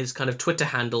now his kind of Twitter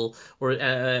handle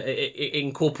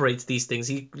incorporates these things.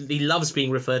 He loves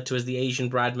being referred to as the Asian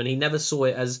Bradman. He never saw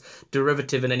it as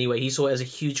derivative in any way. He saw it as a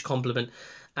huge compliment.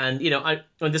 And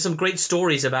there's some great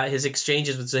stories about his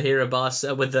exchanges with Zaheer Abbas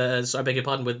with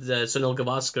Sunil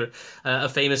Gavaskar. A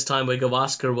famous time where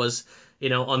Gavaskar was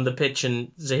on the pitch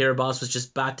and Zaheer Abbas was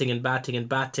just batting. And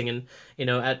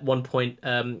at one point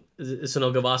Sunil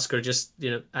Gavaskar just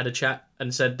had a chat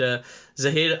and said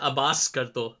Zaheer Abbas kar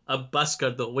do,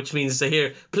 which means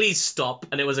Zaheer, please stop.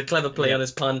 And it was a clever play on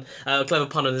his pun, clever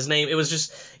pun on his name. It was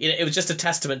just a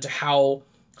testament to how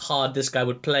hard this guy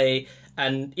would play.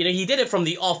 And he did it from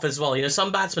the off as well.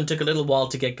 Some batsmen took a little while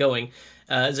to get going.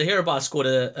 Zaheer Abbas scored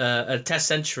a Test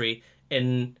century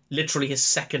in literally his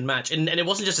second match, and it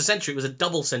wasn't just a century; it was a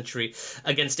double century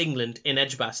against England in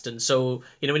Edgbaston. So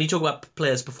when you talk about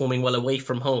players performing well away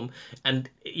from home, and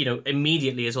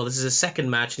immediately as well, this is his second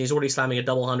match, and he's already slamming a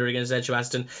double hundred against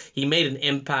Edgbaston. He made an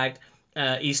impact.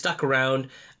 He stuck around.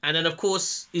 And then, of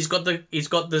course, he's got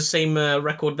the same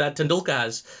record that Tendulkar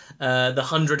has, the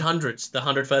 100 hundreds, the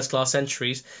 100 first-class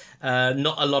centuries.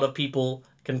 Not a lot of people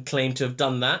can claim to have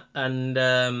done that, and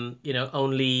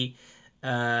only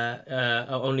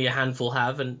a handful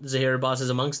have, and Zaheer Abbas is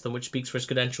amongst them, which speaks for his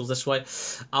credentials. That's why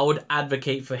I would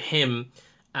advocate for him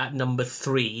at number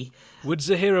 3. Would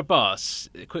Zaheer Abbas?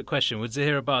 Quick question: would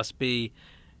Zaheer Abbas be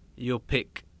your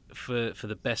pick for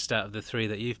the best out of the three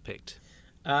that you've picked?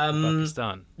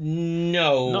 Pakistan.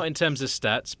 No. Not in terms of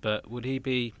stats, but would he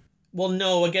be? Well,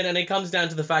 no, again, and it comes down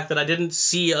to the fact that I didn't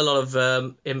see a lot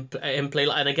of him play.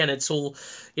 And again, it's all,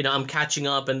 I'm catching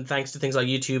up, and thanks to things like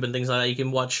YouTube and things like that, you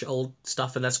can watch old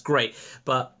stuff, and that's great.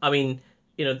 But, I mean,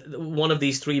 one of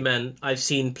these three men I've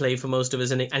seen play for most of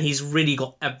his innings, and he's really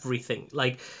got everything.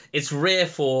 Like, it's rare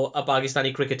for a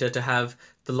Pakistani cricketer to have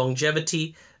the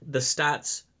longevity, the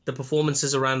stats, the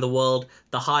performances around the world,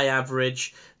 the high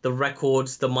average, the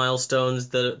records, the milestones,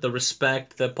 the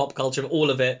respect, the pop culture,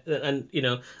 all of it. And,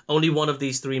 only one of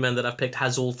these three men that I've picked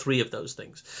has all three of those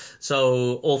things.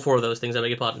 So, all four of those things, I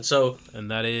beg your pardon. So, and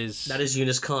that is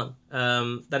Yunus Khan.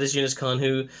 That is Yunus Khan,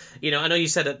 who, I know you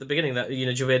said at the beginning that,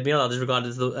 Javed Mian is regarded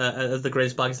as the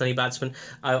greatest Pakistani batsman.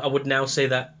 I would now say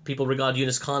that people regard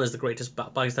Yunus Khan as the greatest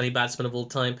Pakistani batsman of all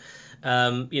time.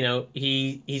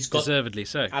 He's got, deservedly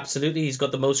so. Absolutely, he's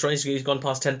got the most runs. He's gone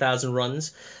past 10,000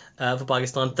 runs for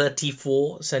Pakistan,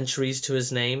 34 centuries to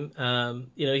his name.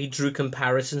 He drew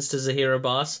comparisons to Zaheer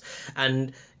Abbas,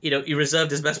 and he reserved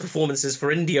his best performances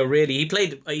for India. Really,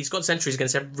 he's got centuries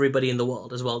against everybody in the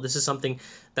world as well. This is something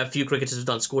that few cricketers have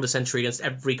done: scored a century against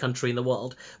every country in the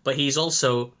world. But he's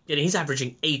also, he's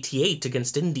averaging 88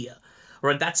 against India.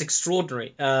 Right, that's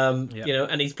extraordinary.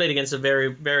 And he's played against a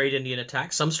very varied Indian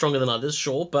attack, some stronger than others,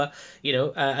 sure, but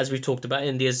as we've talked about,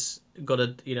 India's got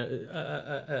an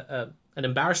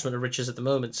embarrassment of riches at the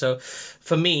moment. So,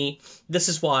 for me, this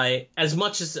is why, as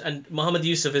much as and Mohammad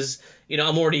Yusuf is,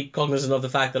 I'm already cognizant of the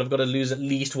fact that I've got to lose at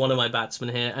least one of my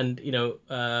batsmen here, and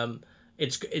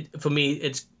for me,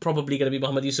 it's probably going to be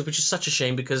Mohammad Yusuf, which is such a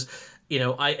shame because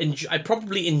I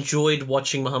probably enjoyed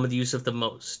watching Mohammad Yusuf the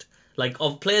most. Like,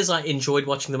 of players I enjoyed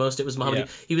watching the most, it was Mohammad.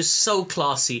 Yeah. He was so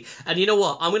classy. And you know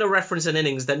what? I'm going to reference an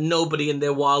innings that nobody in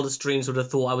their wildest dreams would have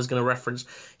thought I was going to reference.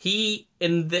 He,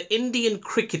 in the Indian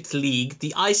Cricket League,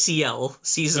 the ICL,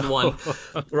 Season 1,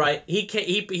 right,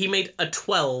 he made a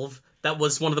 12 that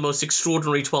was one of the most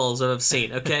extraordinary 12s I've ever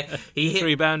seen, okay? He hit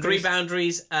Three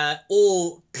boundaries,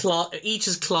 each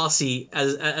as classy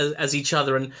as each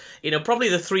other, and probably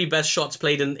the three best shots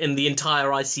played in the entire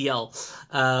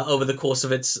ICL over the course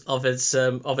of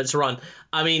its run.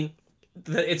 I mean,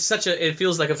 it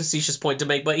feels like a facetious point to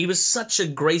make, but he was such a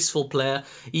graceful player.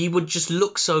 He would just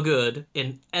look so good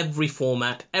in every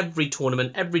format, every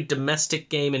tournament, every domestic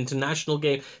game, international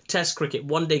game, test cricket,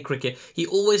 one-day cricket. He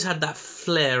always had that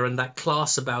flair and that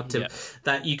class about him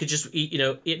that you could just,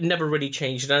 it never really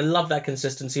changed. And I love that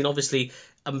consistency. And obviously,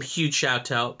 a huge shout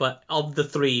out. But of the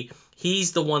three,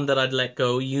 he's the one that I'd let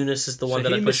go. Yunus is the one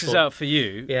that I push for. So he misses out for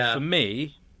you. Yeah. For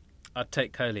me, I'd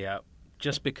take Kohli out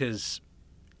just because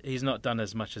he's not done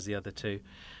as much as the other two.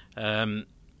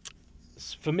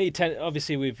 For me,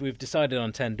 obviously we've decided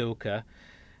on Tendulkar,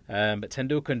 but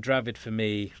Tendulkar and Dravid for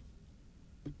me,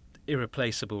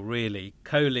 irreplaceable really.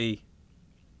 Kohli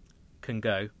can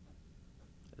go,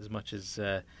 as much as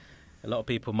a lot of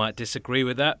people might disagree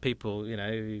with that. People,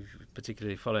 who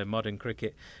particularly follow modern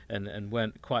cricket and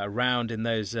weren't quite around in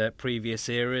those previous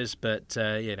eras, but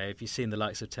if you've seen the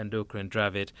likes of Tendulkar and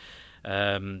Dravid,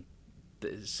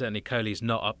 certainly Kohli's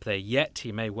not up there yet.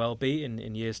 He may well be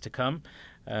in years to come,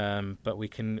 but we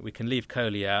can leave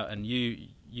Kohli out, and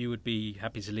you would be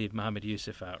happy to leave Mohammad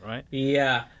Yusuf out, right?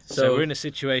 Yeah. So we're in a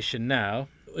situation now.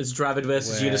 It's Dravid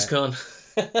versus Yunus Khan.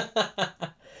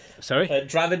 Sorry?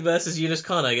 Dravid versus Yunus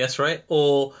Khan, I guess, right?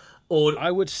 Or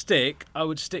I would stick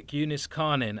Yunus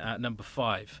Khan in at number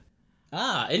 5.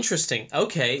 Ah, interesting.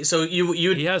 Okay, so you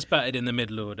he has batted in the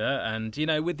middle order, and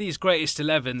with these greatest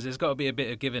 11s, there's got to be a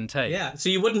bit of give and take. Yeah, so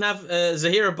you wouldn't have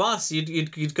Zaheer Abbas.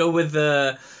 You'd go with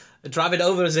Dravid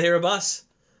over Zaheer Abbas.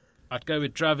 I'd go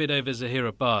with Dravid over Zaheer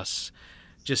Abbas,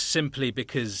 just simply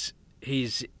because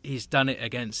he's done it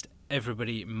against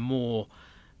everybody more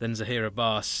than Zaheer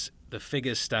Abbas. The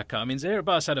figures stack up. I mean, Zaheer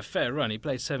Abbas had a fair run. He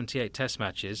played 78 Test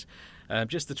matches,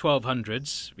 just the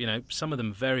 1200s. Some of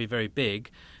them very, very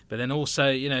big. But then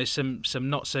also, some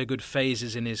not so good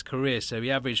phases in his career. So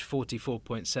he averaged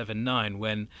 44.79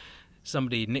 when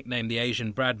somebody nicknamed the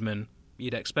Asian Bradman.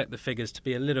 You'd expect the figures to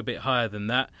be a little bit higher than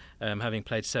that, having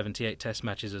played 78 Test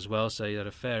matches as well. So he had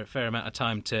a fair amount of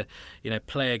time to,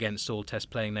 play against all Test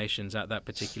playing nations at that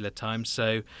particular time.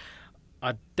 So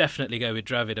I'd definitely go with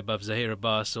Dravid above Zaheer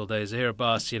Abbas. Although Zaheer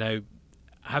Abbas,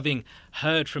 having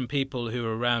heard from people who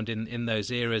were around in those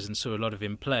eras and saw a lot of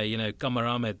him play, Qamar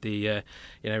Ahmed, the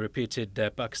reputed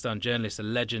Pakistan journalist, a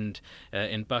legend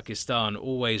in Pakistan,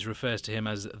 always refers to him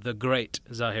as the great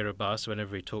Zaheer Abbas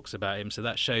whenever he talks about him. So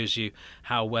that shows you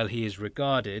how well he is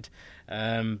regarded.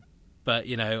 But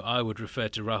I would refer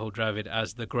to Rahul Dravid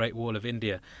as the Great Wall of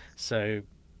India. So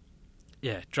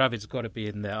Yeah, Dravid's got to be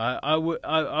in there. I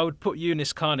would put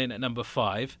Yunus Khan in at number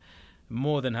 5.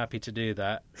 More than happy to do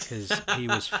that because he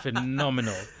was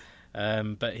phenomenal.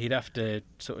 But he'd have to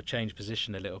sort of change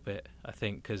position a little bit, I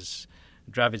think, because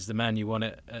Dravid's the man you want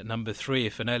at number 3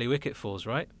 if an early wicket falls,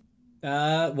 right?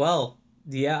 Well,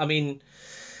 yeah, I mean,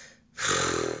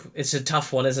 it's a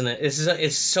tough one, isn't it?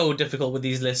 It's so difficult with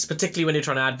these lists, particularly when you're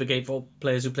trying to advocate for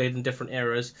players who played in different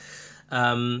eras.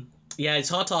 Yeah, it's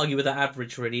hard to argue with that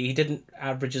average, really. He didn't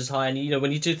average as high. And, you know,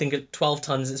 when you do think of 12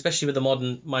 tons, especially with the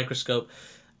modern microscope,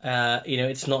 you know,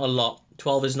 it's not a lot.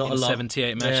 12 is not a lot.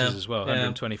 78 matches as well,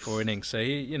 124 innings. So,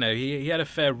 he had a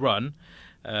fair run.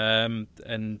 And,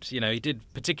 he did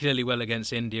particularly well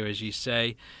against India, as you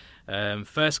say.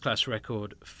 First-class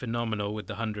record, phenomenal with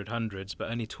the 100 hundreds, but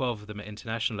only 12 of them at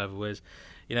international level. Whereas,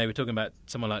 we're talking about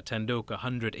someone like Tendulkar,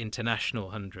 100 international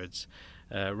hundreds.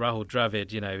 Rahul Dravid,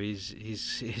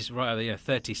 he's right there,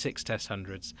 36 Test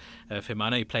hundreds for him. I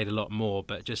know he played a lot more,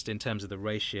 but just in terms of the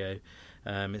ratio,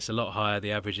 it's a lot higher.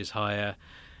 The average is higher.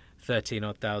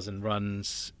 13,000 odd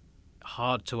runs,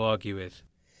 hard to argue with.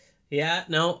 Yeah,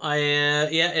 no,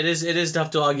 it is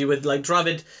tough to argue with. Like,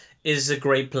 Dravid is a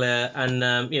great player, and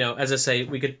as I say,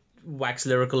 we could wax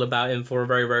lyrical about him for a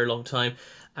very, very long time.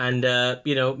 And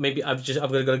maybe I've got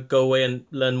to go away and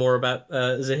learn more about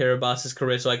Zaheer Abbas's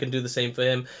career so I can do the same for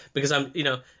him, because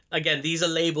again, these are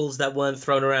labels that weren't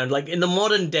thrown around. Like, in the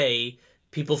modern day,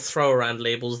 people throw around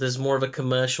labels. There's more of a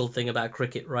commercial thing about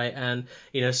cricket, right? And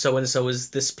so and so is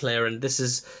this player, and this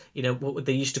is what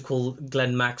they used to call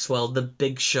Glenn Maxwell the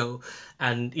Big Show,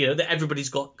 and everybody's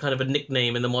got kind of a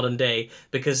nickname in the modern day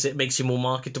because it makes you more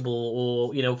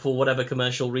marketable, or for whatever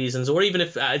commercial reasons, or even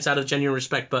if it's out of genuine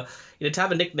respect. But to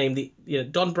have a nickname,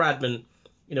 Don Bradman,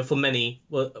 for many,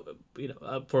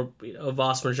 for a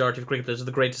vast majority of cricket players, are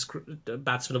the greatest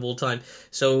batsman of all time.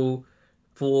 So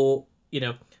for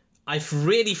I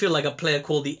really feel like a player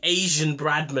called the Asian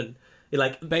Bradman.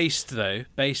 Based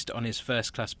on his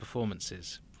first-class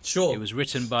performances. Sure. It was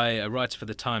written by a writer for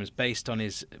the Times based on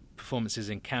his performances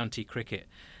in county cricket.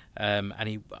 And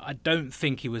I don't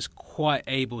think he was quite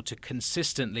able to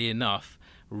consistently enough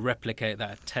replicate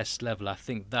that at Test level. I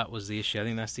think that was the issue. I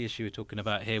think that's the issue we're talking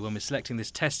about here when we're selecting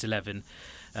this Test 11.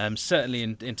 Certainly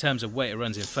in terms of weighted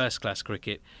runs in first-class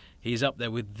cricket, he's up there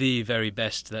with the very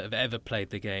best that have ever played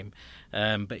the game.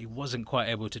 But he wasn't quite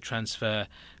able to transfer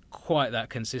quite that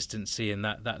consistency and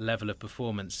that level of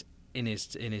performance in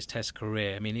his Test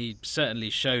career. I mean, he certainly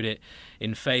showed it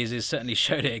in phases, certainly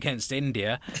showed it against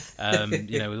India,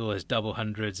 with all his double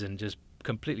hundreds and just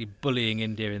completely bullying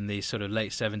India in the sort of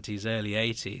late 70s, early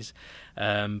 80s.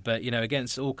 But,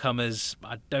 against all comers,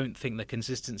 I don't think the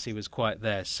consistency was quite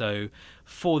there. So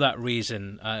for that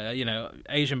reason,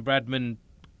 Asian Bradman,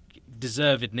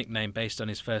 deserved nickname based on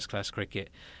his first-class cricket.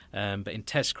 But in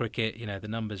Test cricket, the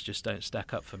numbers just don't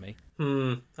stack up for me.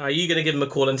 Are you going to give him a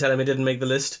call and tell him he didn't make the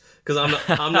list? Because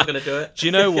I'm not going to do it. Do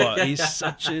you know what? He's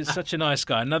such a nice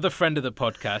guy. Another friend of the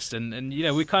podcast. And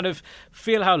we kind of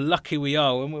feel how lucky we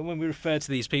are when we refer to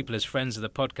these people as friends of the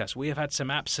podcast. We have had some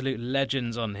absolute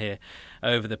legends on here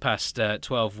over the past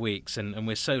 12 weeks. And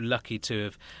we're so lucky to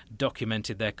have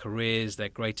documented their careers, their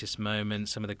greatest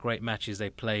moments, some of the great matches they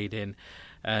played in.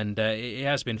 And it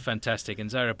has been fantastic.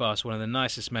 And Zaheer Abbas, one of the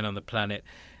nicest men on the planet.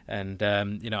 And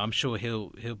I'm sure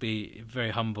he'll be very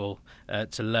humble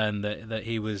to learn that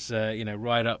he was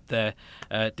right up there,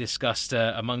 discussed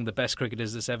among the best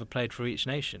cricketers that's ever played for each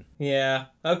nation. Yeah.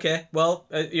 Okay. Well,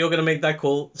 you're going to make that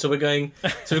call. So we're going.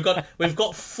 So we've got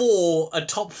a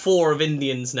top four of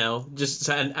Indians now.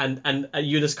 And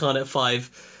Yunus Khan at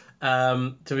 5.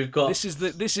 So we've got.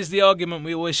 This is the argument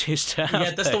we always used to have.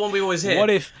 Yeah, that's the one we always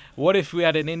hear. What if we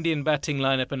had an Indian batting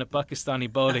lineup and a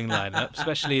Pakistani bowling lineup,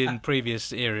 especially in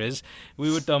previous eras,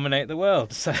 we would dominate the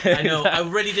world. So I know. I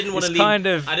really didn't want to lean.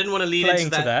 I didn't want to lean into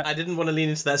that. I didn't want to lean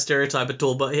into that stereotype at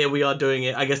all. But here we are doing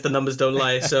it. I guess the numbers don't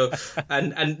lie. So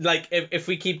and like if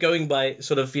we keep going by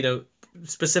sort of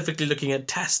specifically looking at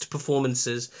Test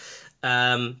performances,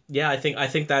 I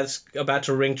think that's about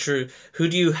to ring true. Who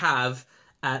do you have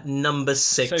at number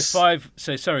 6? So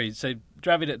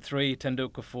Dravid at 3,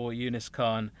 Tendulkar 4, Yunus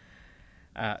Khan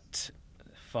at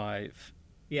 5.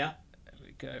 Yeah. There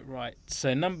we go. Right.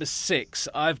 So number 6,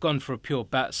 I've gone for a pure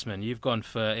batsman. You've gone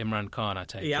for Imran Khan, I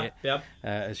take it. Yeah.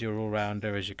 As your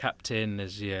all-rounder, as your captain,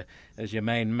 as your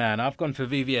main man. I've gone for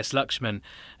VVS Lakshman,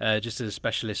 just as a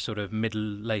specialist sort of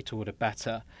late order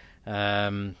batter.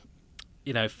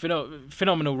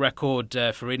 Phenomenal record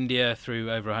for India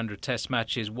through over 100 Test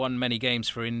matches, won many games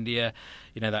for India.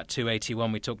 That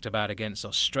 281 we talked about against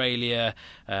Australia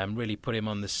really put him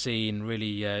on the scene,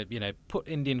 really, put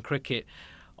Indian cricket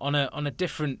on a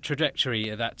different trajectory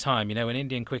at that time. You know, when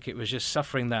Indian cricket was just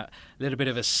suffering that little bit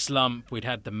of a slump. We'd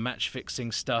had the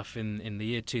match-fixing stuff in the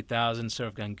year 2000.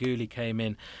 Sourav Ganguly came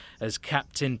in as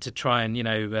captain to try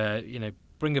and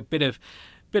bring a bit of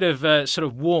sort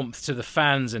of warmth to the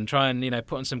fans and try and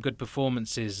put on some good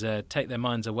performances, take their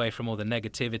minds away from all the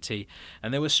negativity.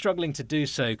 And they were struggling to do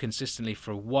so consistently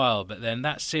for a while. But then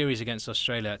that series against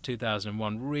Australia at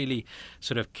 2001 really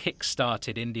sort of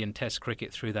kick-started Indian Test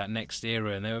cricket through that next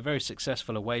era. And they were very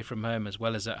successful away from home as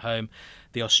well as at home.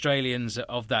 The Australians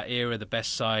of that era, the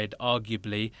best side,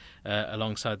 arguably,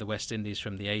 alongside the West Indies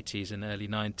from the 80s and early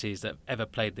 90s that ever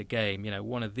played the game,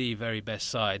 one of the very best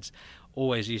sides,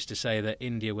 always used to say that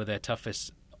India were their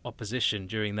toughest opposition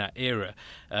during that era,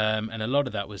 and a lot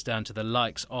of that was down to the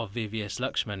likes of VVS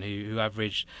Lakshman, who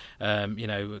averaged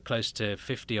close to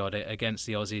 50 odd against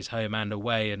the Aussies home and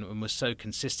away, and was so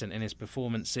consistent in his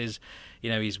performances.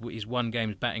 He's won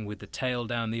games batting with the tail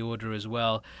down the order as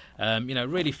well.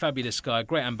 Really fabulous guy,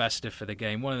 great ambassador for the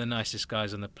game, one of the nicest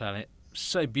guys on the planet.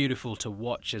 So beautiful to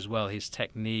watch as well, his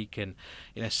technique, and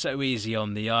so easy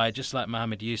on the eye, just like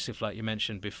Mohammed Yusuf, like you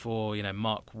mentioned before,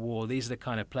 Mark Waugh. These are the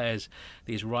kind of players,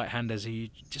 these right-handers, who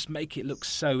just make it look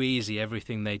so easy,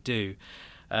 everything they do.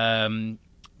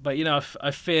 But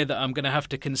I fear that I'm going to have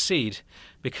to concede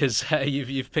because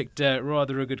you've picked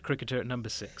rather a good cricketer at number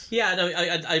 6. Yeah, no,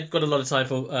 I've got a lot of time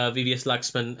for VVS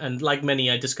Lakshman, and like many,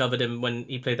 I discovered him when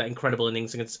he played that incredible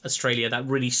innings against Australia, that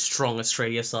really strong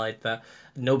Australia side that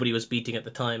nobody was beating at the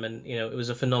time, and it was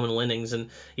a phenomenal innings, and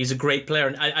he's a great player.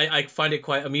 And I find it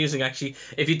quite amusing actually.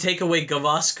 If you take away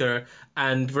Gavaskar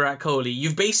and Virat Kohli,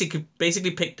 you've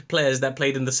basically picked players that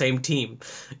played in the same team.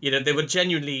 They were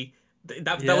genuinely.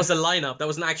 That was a lineup. That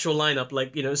was an actual lineup,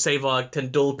 like Sehwag,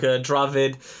 Tendulkar,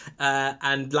 Dravid,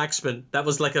 and Lakshman.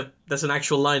 That's an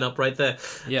actual lineup right there.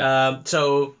 Yeah.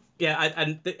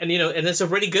 And it's a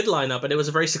really good lineup, and it was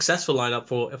a very successful lineup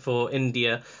for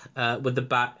India with the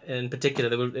bat in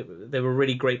particular. They were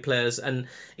really great players, and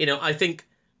I think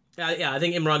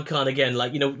Imran Khan again.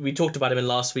 We talked about him in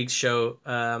last week's show.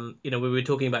 We were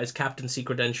talking about his captaincy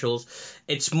credentials.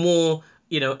 It's more.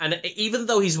 And even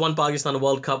though he's won Pakistan a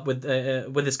World Cup with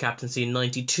his captaincy in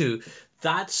 '92,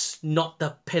 that's not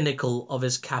the pinnacle of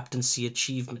his captaincy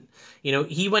achievement.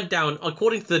 He went down,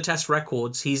 according to the Test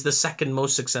records, he's the second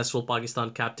most successful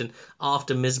Pakistan captain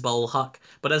after Misbah-ul Haq.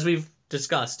 But as we've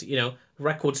discussed,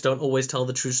 records don't always tell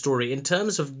the true story. In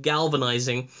terms of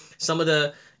galvanizing some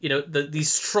of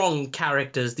these strong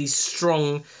characters, these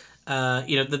strong,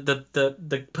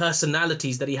 the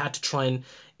personalities that he had to try and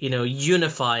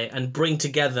unify and bring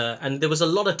together, and there was a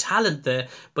lot of talent there,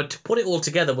 but to put it all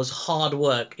together was hard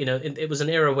work. It was an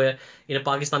era where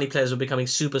Pakistani players were becoming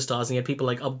superstars, and you had people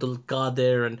like Abdul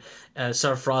Qadir and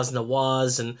Sarfraz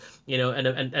Nawaz, and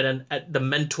and the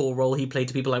mentor role he played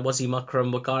to people like Wasim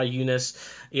Akram, Waqar Yunus,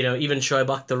 even Shoaib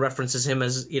Akhtar references him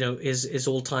as his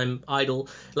all-time idol.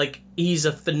 He's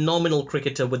a phenomenal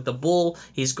cricketer with the ball.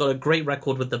 He's got a great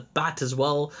record with the bat as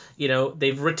well.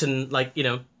 They've written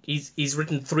He's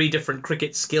written 3 different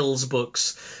cricket skills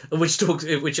books,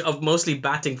 which are mostly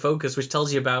batting focused, which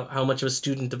tells you about how much of a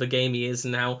student of the game he is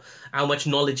and how much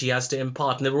knowledge he has to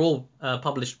impart. And they were all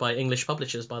published by English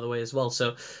publishers, by the way, as well.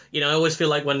 So, I always feel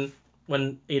like when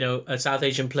a South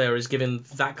Asian player is given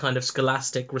that kind of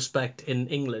scholastic respect in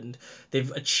England,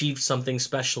 they've achieved something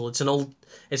special. It's an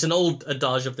old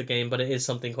adage of the game, but it is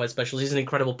something quite special. He's an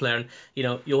incredible player, and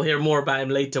you'll hear more about him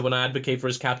later when I advocate for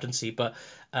his captaincy. But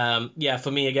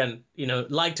for me again,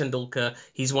 like Tendulkar,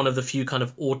 he's one of the few kind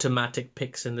of automatic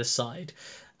picks in this side.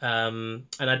 And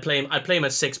I'd play him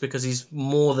at 6 because he's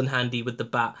more than handy with the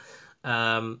bat.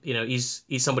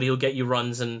 He's somebody who'll get you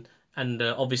runs and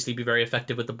obviously be very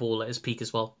effective with the ball at his peak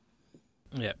as well.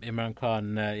 Yeah, Imran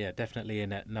Khan, definitely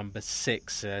in at number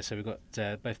 6. So we've got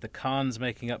both the Khans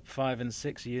making up 5 and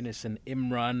 6, Yunus and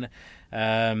Imran.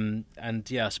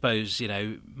 I suppose,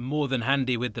 more than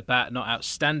handy with the bat, not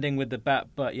outstanding with the bat,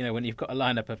 but, when you've got a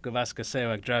lineup of Gavaskar,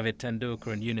 Sehwag, Dravid,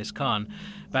 Tendulkar and Yunus Khan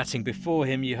batting before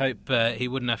him, you hope he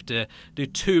wouldn't have to do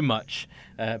too much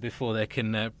before they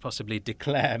can possibly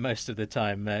declare most of the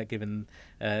time, given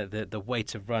the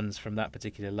weight of runs from that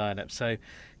particular lineup. So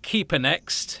keeper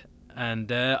next.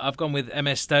 And I've gone with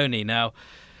MS Dhoni. Now,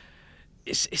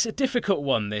 it's a difficult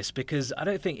one, this, because I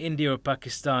don't think India or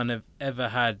Pakistan have ever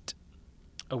had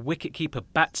a wicketkeeper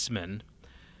batsman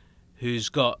who's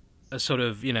got a sort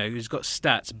of, who's got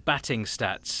batting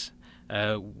stats,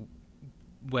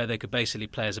 where they could basically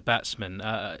play as a batsman.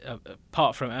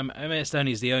 Apart from MS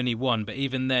Dhoni is the only one, but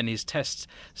even then, his Test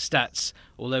stats,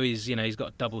 although he's got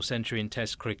a double century in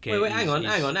Test cricket. Wait, hang on.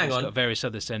 He's got various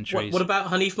other centuries. What about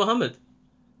Hanif Mohammed?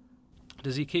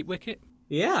 Does he keep wicket?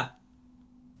 Yeah.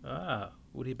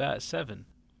 Would he bat at 7?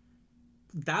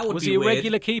 That would Was be he a weird.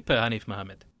 regular keeper, Hanif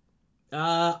Mohammed?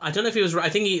 I don't know if he was. I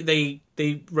think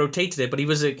they rotated it, but he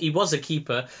was a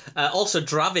keeper. Also,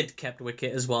 Dravid kept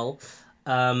wicket as well.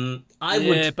 But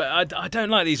I don't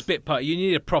like these bit part. You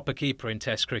need a proper keeper in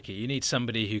Test cricket. You need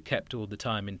somebody who kept all the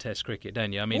time in Test cricket,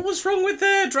 don't you? I mean, what was wrong with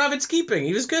Dravid's keeping?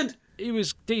 He was good. He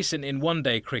was decent in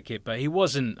one-day cricket, but he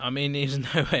wasn't. I mean, he was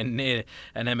nowhere near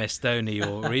an MS Dhoni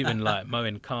or even like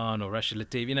Moin Khan or Rashid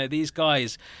Latif. You know, these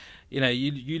guys. You know,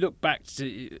 you look back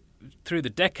through the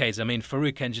decades. I mean,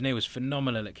 Farooq Engineer was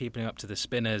phenomenal at keeping up to the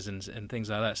spinners and things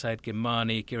like that. Saeed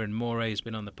Gimani, Kiran Moray's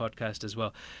been on the podcast as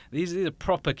well. These are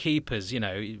proper keepers. You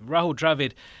know, Rahul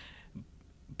Dravid,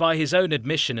 by his own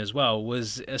admission as well,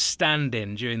 was a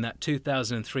stand-in during that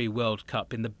 2003 World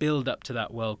Cup. In the build-up to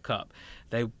that World Cup,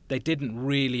 they didn't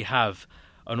really have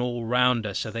an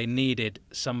all-rounder, so they needed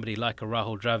somebody like a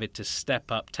Rahul Dravid to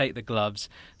step up, take the gloves,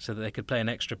 so that they could play an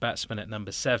extra batsman at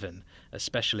number 7, a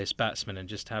specialist batsman, and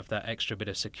just have that extra bit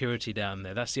of security down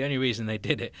there. That's the only reason they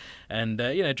did it. And,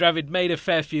 Dravid made a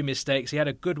fair few mistakes. He had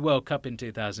a good World Cup in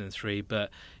 2003, but,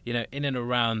 in and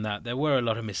around that, there were a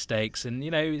lot of mistakes. And,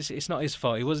 it's not his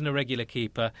fault. He wasn't a regular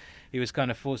keeper. He was kind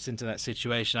of forced into that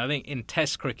situation. I think in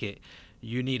Test cricket,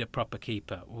 you need a proper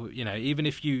keeper. Even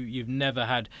if even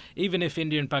if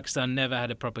India and Pakistan never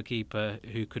had a proper keeper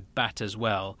who could bat as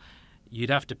well, you'd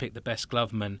have to pick the best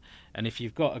gloveman. And if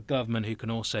you've got a gloveman who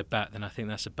can also bat, then I think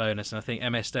that's a bonus. And I think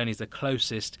MS Dhoni is the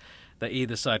closest that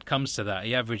either side comes to that.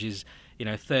 He averages,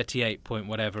 38 point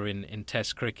whatever in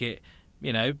Test cricket.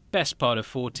 Best part of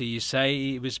 40, you say.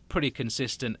 He was pretty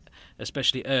consistent,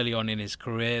 especially early on in his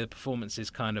career. The performances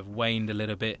kind of waned a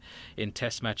little bit in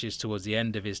Test matches towards the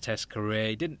end of his Test career.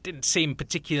 He didn't seem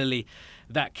particularly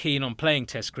that keen on playing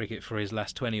Test cricket for his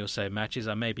last 20 or so matches.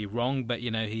 I may be wrong, but,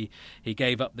 he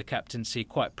gave up the captaincy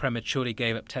quite prematurely,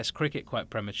 gave up Test cricket quite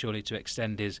prematurely to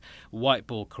extend his white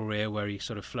ball career, where he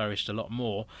sort of flourished a lot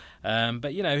more.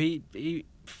 But, he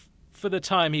for the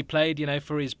time he played,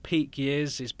 for his peak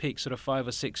years, his peak sort of 5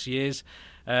 or 6 years,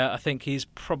 I think he's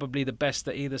probably the best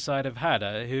that either side have had.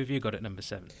 Who have you got at number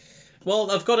 7? Well,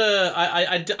 I've got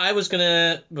I was going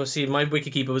to... Well, see, my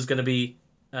wicketkeeper was going to be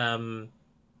Hanif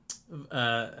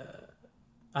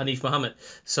Mohammed.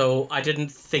 So I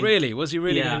didn't think... Really? Was he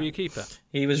really going to be a keeper?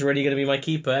 He was really going to be my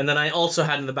keeper. And then I also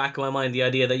had in the back of my mind the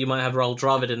idea that you might have Rahul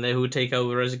Dravid in there who would take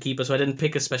over as a keeper, so I didn't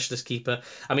pick a specialist keeper.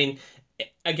 I mean,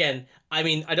 again, I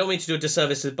don't mean to do a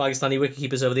disservice to Pakistani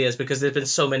wicketkeepers over the years, because there's been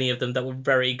so many of them that were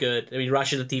very good. I mean,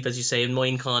 Rashid Latif, as you say, and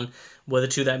Moin Khan were the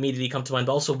two that immediately come to mind,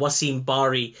 but also Wasim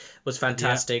Bari was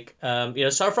fantastic. Yeah.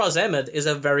 Sarfraz Ahmed is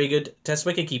a very good Test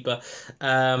wicketkeeper.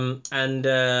 And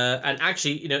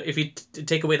actually, if you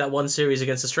take away that one series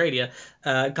against Australia,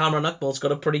 Kamran Akmal's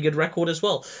got a pretty good record as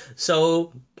well.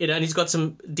 So, and he's got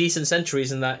some decent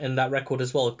centuries in that record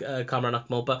as well, Kamran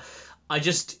Akmal. But I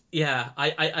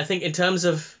think in terms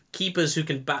of keepers who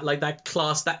can bat like that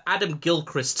class, that Adam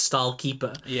Gilchrist style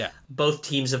keeper, both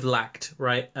teams have lacked,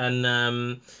 right?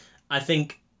 And I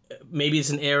think maybe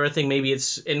it's an era thing, maybe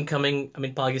it's incoming. I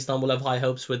mean, Pakistan will have high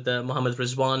hopes with Mohammad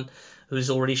Rizwan, who's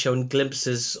already shown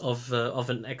glimpses of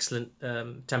an excellent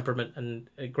temperament and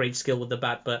a great skill with the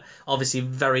bat, but obviously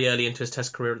very early into his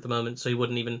Test career at the moment, so he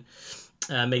wouldn't even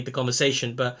make the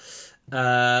conversation. But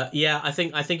I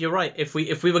think you're right. If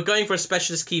we were going for a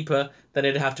specialist keeper, then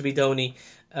it'd have to be Dhoni,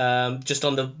 just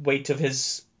on the weight of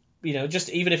his, just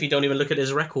even if you don't even look at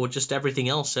his record, just everything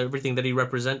else, everything that he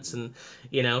represents, and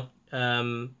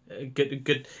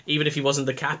good. Even if he wasn't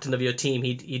the captain of your team,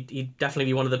 he'd definitely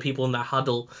be one of the people in that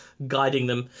huddle guiding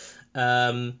them.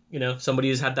 Somebody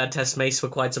who's had that Test mace for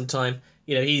quite some time.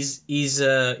 He's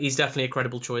definitely a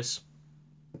credible choice.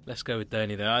 Let's go with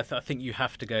Dhoni, though. I think you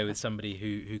have to go with somebody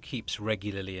who keeps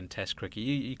regularly in Test cricket.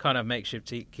 You can't have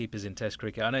makeshift keepers in Test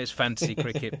cricket. I know it's fantasy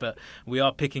cricket, but we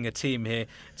are picking a team here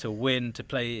to win, to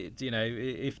play.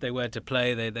 If they were to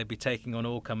play, they'd be taking on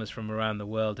all comers from around the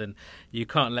world, and you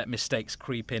can't let mistakes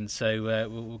creep in. So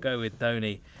we'll go with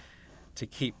Dhoni to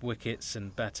keep wickets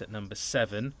and bat at number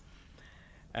 7.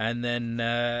 And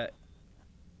then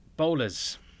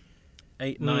bowlers,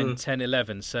 8, 9, 10,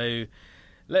 11. So...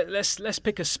 Let's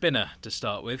pick a spinner to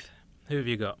start with. Who have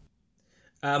you got?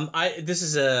 This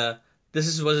was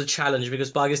a challenge,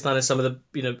 because Pakistan is some of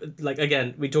the,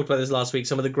 again, we talked about this last week,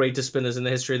 some of the greatest spinners in the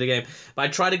history of the game. But I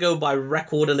tried to go by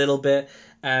record a little bit,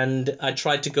 and I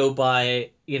tried to go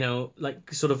by,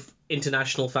 sort of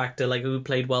international factor, like who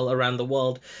played well around the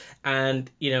world.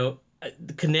 And,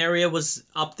 Canaria was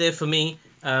up there for me.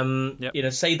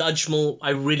 Saeed Ajmal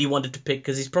I really wanted to pick,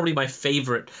 because he's probably my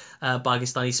favourite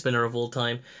Pakistani spinner of all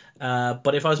time.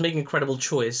 But if I was making a credible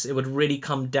choice, it would really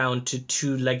come down to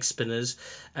two leg spinners,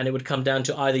 and it would come down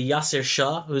to either Yasir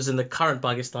Shah, who's in the current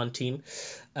Pakistan team,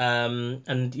 and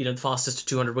the fastest to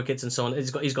 200 wickets and so on.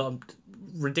 He's got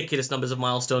ridiculous numbers of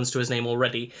milestones to his name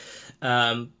already,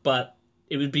 but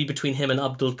it would be between him and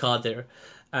Abdul Qadir.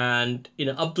 And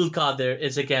Abdul Qadir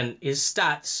is, again, his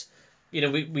stats.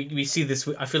 We see this.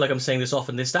 I feel like I'm saying this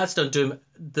often. The stats don't do him.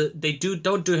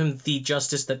 Don't do him the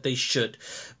justice that they should,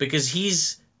 because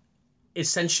he's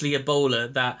essentially a bowler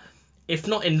that, if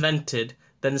not invented,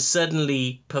 then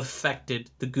certainly perfected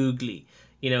the googly.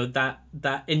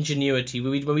 That ingenuity.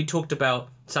 When we talked about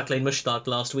Saqlain Mushtaq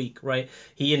last week, right?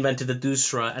 He invented the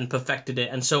dusra and perfected it,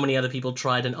 and so many other people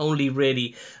tried, and only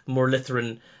really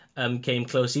Muralitharan came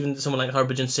close. Even someone like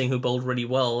Harbhajan Singh, who bowled really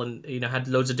well and had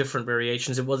loads of different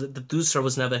variations. The dusra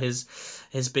was never his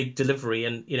big delivery,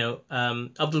 and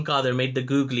Abdul Qadir made the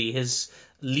googly his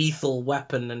lethal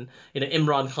weapon, and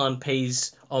Imran Khan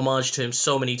pays homage to him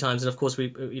so many times, and of course we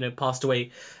passed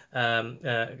away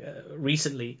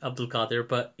recently, Abdul Qadir,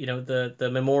 but the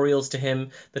memorials to him,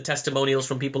 the testimonials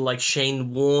from people like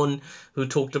Shane Warne, who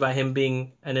talked about him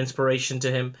being an inspiration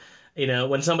to him.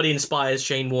 When somebody inspires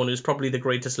Shane Warne, who's probably the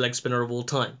greatest leg spinner of all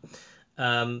time,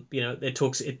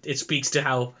 it speaks to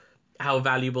how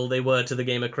valuable they were to the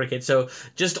game of cricket. So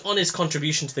just on his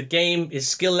contribution to the game, his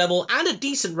skill level, and a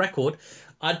decent record,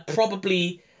 I'd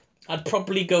probably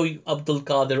go Abdul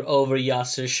Qadir over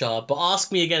Yasir Shah. But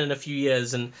ask me again in a few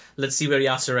years, and let's see where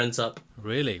Yasir ends up.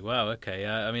 Really? Wow. Okay.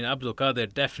 Abdul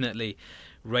Qadir definitely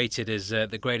rated as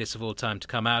the greatest of all time to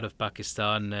come out of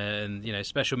Pakistan, and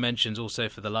special mentions also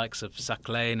for the likes of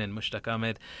Saqlain and Mushtaq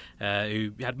Ahmed,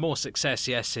 who had more success,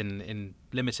 yes, in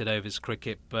limited overs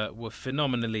cricket, but were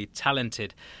phenomenally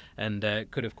talented and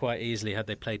could have quite easily, had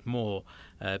they played more,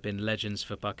 been legends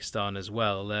for Pakistan as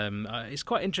well. It's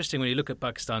quite interesting when you look at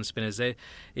Pakistan spinners.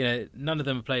 None of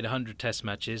them have played 100 Test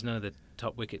matches. None of the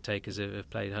top wicket takers have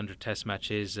played 100 Test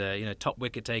matches. Top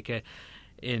wicket taker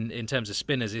in terms of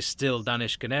spinners is still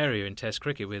Danish Canaria in Test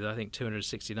cricket with, I think,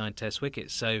 269 Test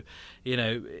wickets. So,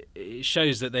 it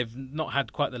shows that they've not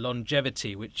had quite the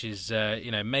longevity, which is,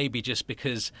 maybe just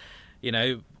because,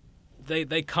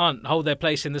 they can't hold their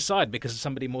place in the side because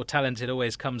somebody more talented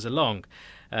always comes along,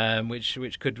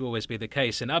 which could always be the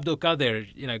case. And Abdul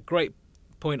Qadir, great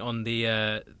point on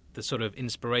the sort of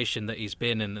inspiration that he's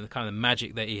been and the kind of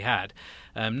magic that he had.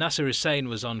 Nasser Hussain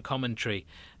was on commentary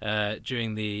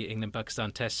during the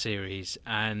England-Pakistan Test series,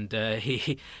 and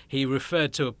he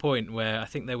referred to a point where I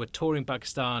think they were touring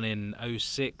Pakistan in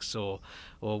 2006 or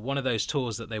one of those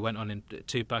tours that they went on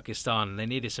to Pakistan, and they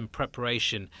needed some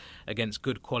preparation against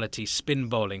good quality spin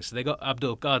bowling. So they got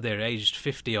Abdul Qadir, aged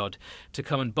 50-odd, to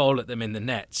come and bowl at them in the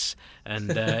nets.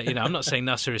 And, I'm not saying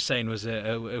Nasser Hussain was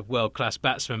a world-class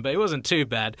batsman, but it wasn't too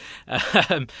bad.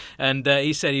 And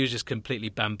he said he was just completely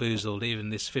bamboozled. Even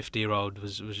this 50-year-old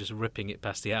was just ripping it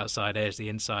past the outside edge, the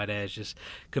inside edge, just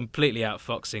completely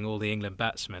outfoxing all the England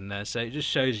batsmen. So it just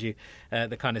shows you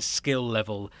the kind of skill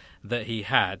level that he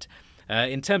had.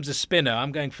 In terms of spinner,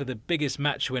 I'm going for the biggest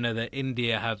match winner that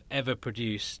India have ever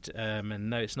produced. And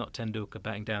no, it's not Tendulkar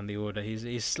batting down the order.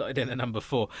 He's slotted in at number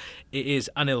 4. It is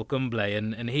Anil Kumble,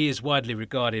 and he is widely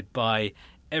regarded by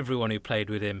everyone who played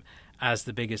with him as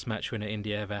the biggest match winner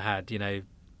India ever had.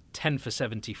 10 for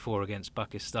 74 against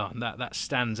Pakistan. That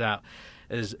stands out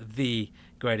as the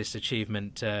greatest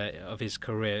achievement of his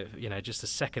career. Just the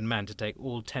second man to take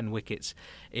all 10 wickets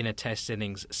in a Test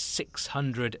innings.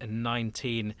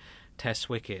 619 Test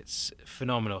wickets.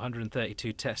 Phenomenal.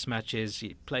 132 Test matches.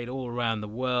 He played all around the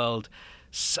world.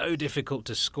 So difficult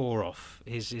to score off.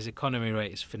 His economy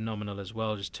rate is phenomenal as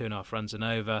well. Just 2.5 runs and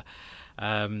over.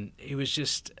 He was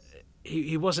just...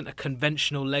 He wasn't a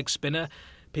conventional leg spinner.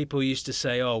 People used to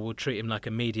say, we'll treat him like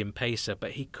a medium pacer,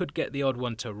 but he could get the odd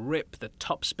one to rip. The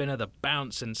top spinner, the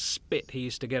bounce and spit he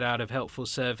used to get out of helpful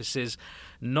surfaces,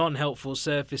 non-helpful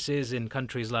surfaces in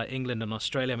countries like England and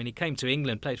Australia. I mean, he came to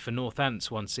England, played for Northants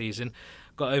one season,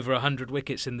 got over 100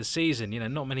 wickets in the season.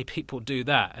 Not many people do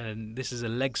that. And this is a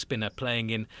leg spinner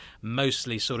playing in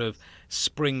mostly sort of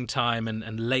springtime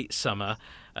and late summer,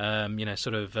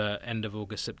 sort of end of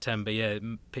August, September. Yeah,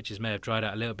 pitches may have dried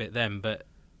out a little bit then, but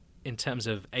in terms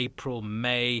of April,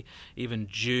 May, even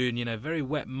June, very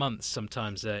wet months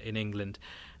sometimes in England,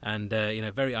 and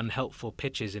very unhelpful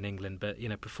pitches in England, but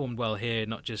performed well here,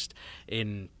 not just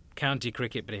in county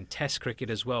cricket but in Test cricket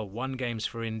as well. Won games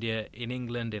for India in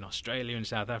England, in Australia, in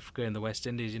South Africa, in the West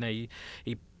Indies.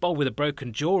 He bowled with a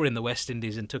broken jaw in the West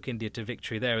Indies and took India to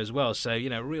victory there as well. So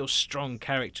real strong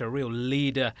character, real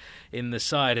leader in the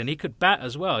side, and he could bat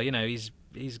as well. He's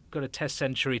he's got a Test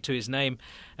century to his name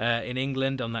in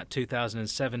England on that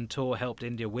 2007 tour, helped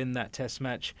India win that Test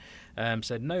match.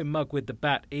 So no mug with the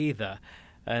bat either.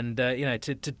 And,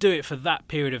 to do it for that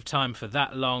period of time, for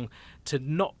that long, to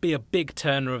not be a big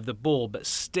turner of the ball, but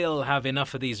still have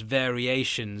enough of these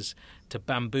variations to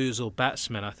bamboozle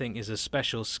batsmen, I think is a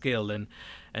special skill. And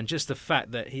just the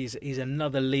fact that he's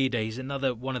another leader, he's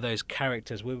another one of those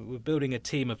characters. We're building a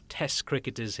team of Test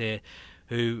cricketers here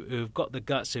who've got the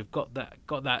guts, who've got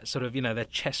that sort of, their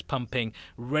chest pumping,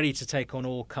 ready to take on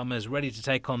all comers, ready to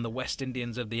take on the West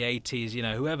Indians of the 80s.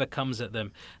 Whoever comes at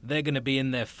them, they're going to be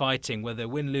in there fighting, whether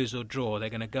win, lose or draw. They're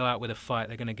going to go out with a fight.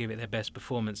 They're going to give it their best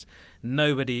performance.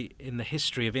 Nobody in the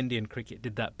history of Indian cricket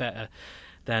did that better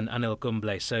than Anil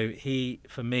Kumble. So he,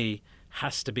 for me,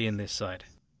 has to be in this side.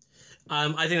 I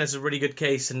think that's a really good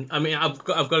case. And I mean, I've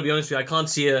got to be honest with you, I can't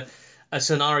see a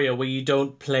scenario where you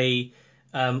don't play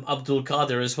Abdul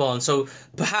Qadir as well, and so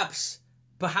perhaps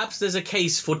there's a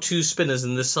case for two spinners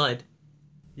in this side.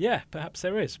 Yeah, perhaps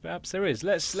there is.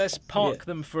 Let's park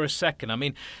them for a second. I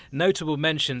mean, notable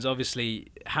mentions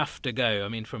obviously have to go. I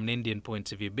mean, from an Indian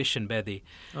point of view, Bishan Bedi,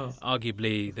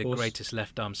 arguably the greatest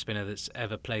left-arm spinner that's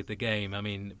ever played the game. I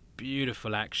mean,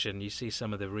 beautiful action. You see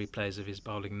some of the replays of his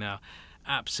bowling now.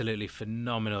 Absolutely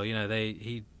phenomenal.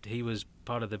 He was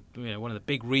part of the one of the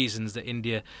big reasons that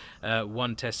India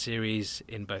won Test series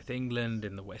in both England,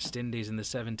 in the West Indies in the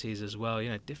 70s as well.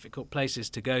 Difficult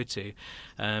places to go to,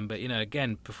 but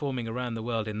again, performing around the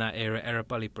world in that era.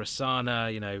 Erapalli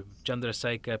Prasanna,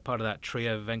 Chandrasekhar, part of that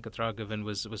trio. Venkatraghavan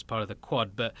was part of the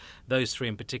quad, but those three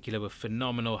in particular were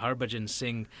phenomenal. Harbhajan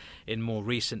Singh in more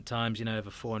recent times,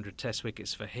 over 400 Test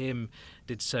wickets for him,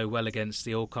 did so well against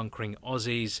the all-conquering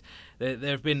Aussies. There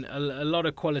have been a lot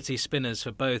of quality spinners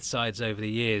for both sides over the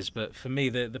years, but for me,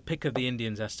 the pick of the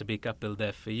Indians has to be Kapil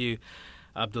Dev. For you,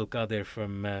 Abdul Qadir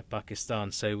from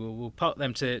Pakistan. So we'll park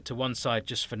them to one side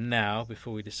just for now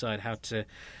before we decide how to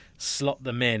slot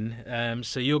them in.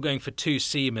 So you're going for two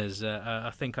seamers. I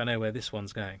think I know where this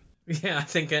one's going. Yeah, I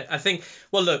think.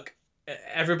 Well, look.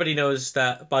 Everybody knows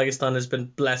that Pakistan has been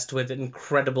blessed with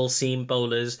incredible seam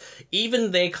bowlers.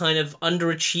 Even their kind of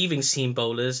underachieving seam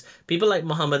bowlers, people like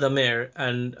Muhammad Amir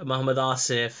and Muhammad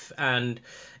Asif and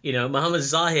Muhammad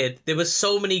Zahid. There were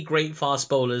so many great fast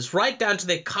bowlers, right down to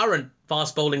their current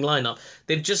fast bowling lineup.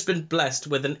 They've just been blessed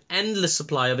with an endless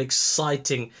supply of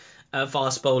exciting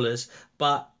fast bowlers.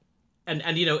 But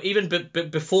And even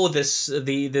before this,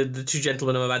 the two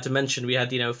gentlemen I'm about to mention, we had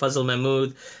Fazl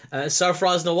Mahmood,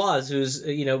 Sarfraz Nawaz, who's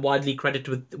widely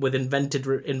credited with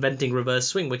inventing reverse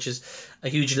swing, which is a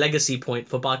huge legacy point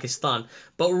for Pakistan.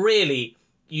 But really,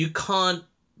 you can't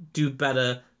do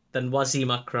better than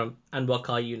Wasim Akram and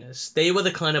Waqar Younis. They were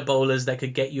the kind of bowlers that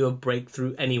could get you a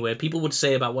breakthrough anywhere. People would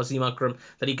say about Wasim Akram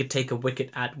that he could take a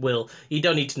wicket at will. You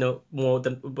don't need to know more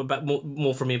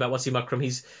from me about Wasim Akram.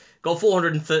 He's got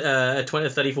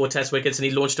 434 Test wickets, and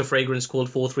he launched a fragrance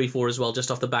called 434 as well, just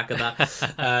off the back of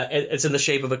that. It's in the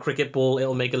shape of a cricket ball.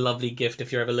 It'll make a lovely gift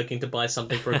if you're ever looking to buy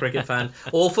something for a cricket fan,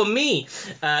 or for me,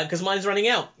 because mine's running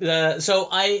out. So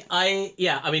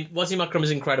Wasim Akram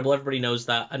is incredible. Everybody knows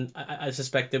that, and I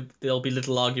suspect there'll be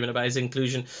little argument about his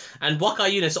inclusion. And Waqar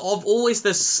Younis, always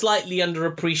the slightly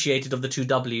underappreciated of the two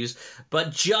Ws,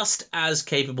 but just as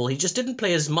capable. He just didn't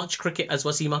play as much cricket as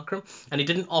Wasim Akram, and he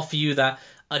didn't offer you that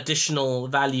additional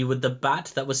value with the bat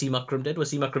that Wasim Akram did.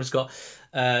 Wasim Akram's got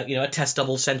a Test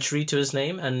double century to his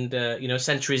name, and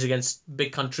centuries against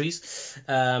big countries,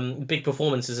 big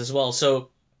performances as well. So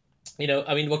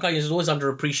Waqar Younis is always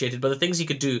underappreciated, but the things he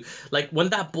could do, like when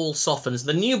that ball softens,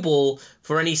 the new ball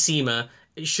for any seamer,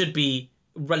 it should be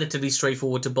relatively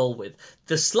straightforward to bowl with.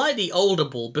 The slightly older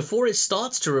ball, before it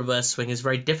starts to reverse swing, is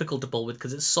very difficult to bowl with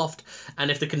because it's soft,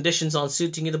 and if the conditions aren't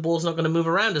suiting you, the ball's not going to move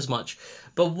around as much.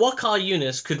 But Waqar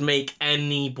Younis could make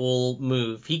any ball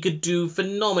move. He could do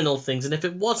phenomenal things, and if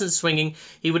it wasn't swinging,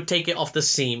 he would take it off the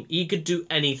seam. He could do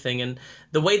anything, and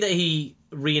the way that he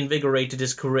reinvigorated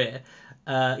his career,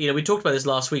 we talked about this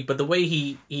last week, but the way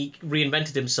he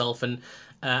reinvented himself and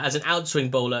as an outswing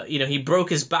bowler, he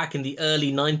broke his back in the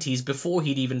early 90s before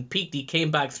he'd even peaked. He came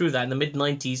back through that in the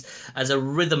mid-90s as a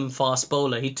rhythm fast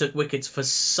bowler. He took wickets for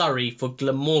Surrey, for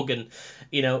Glamorgan.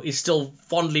 He's still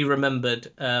fondly remembered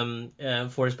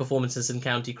for his performances in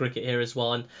county cricket here as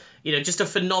well. And, just a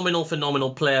phenomenal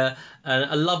player,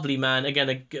 a lovely man.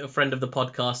 Again, a friend of the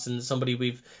podcast and somebody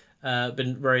we've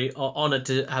been very honoured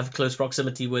to have close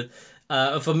proximity with.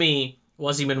 For me,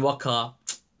 Wasim and Waqar.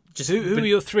 Who were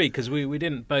your three? Because we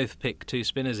didn't both pick two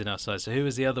spinners in our side. So who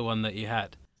was the other one that you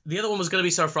had? The other one was going to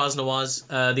be Sarfraz Nawaz,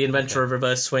 the inventor of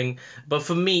reverse swing. But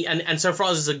for me, and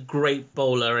Sarfraz is a great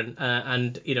bowler,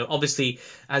 and obviously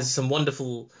has some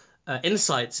wonderful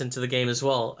insights into the game as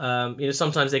well.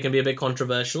 Sometimes they can be a bit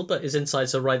controversial, but his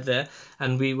insights are right there,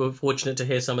 and we were fortunate to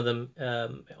hear some of them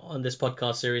on this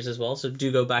podcast series as well. So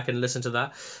do go back and listen to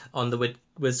that on the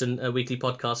Wisden Weekly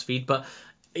podcast feed. But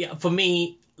yeah, for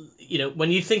me,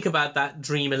 when you think about that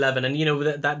Dream 11 and,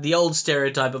 that the old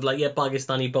stereotype of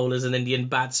Pakistani bowlers and Indian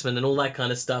batsmen and all that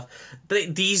kind of stuff,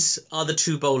 these are the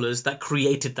two bowlers that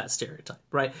created that stereotype,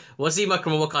 right? Wasim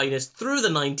Akram and Waqar Younis through the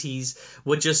 90s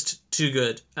were just too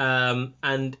good.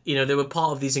 And, they were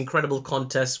part of these incredible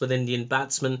contests with Indian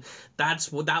batsmen.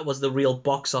 That was the real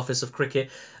box office of cricket.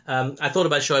 I thought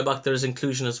about Shoaib Akhtar's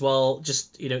inclusion as well.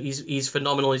 Just, he's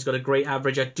phenomenal. He's got a great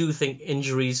average. I do think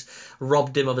injuries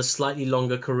robbed him of a slightly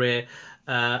longer career.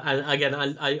 And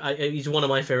again, he's one of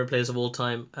my favourite players of all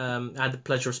time. I had the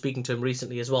pleasure of speaking to him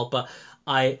recently as well. But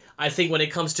I think when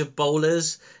it comes to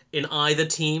bowlers in either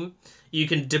team, you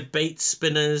can debate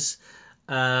spinners.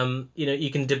 You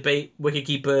can debate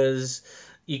wicketkeepers.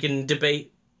 You can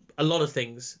debate a lot of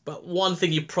things. But one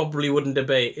thing you probably wouldn't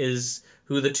debate is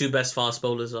who the two best fast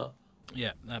bowlers are.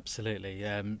 Yeah, absolutely.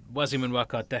 Wasim and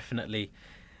Waqar definitely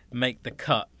make the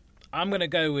cut. I'm going to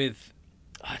go with...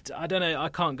 I don't know. I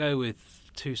can't go with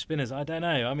two spinners. I don't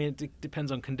know. I mean, it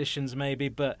depends on conditions maybe,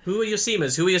 but... Who are your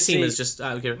seamers? Just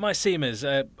out of curiosity? My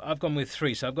seamers, I've gone with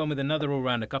three. So I've gone with another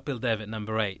all-rounder, Kapil Dev at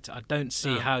number 8. I don't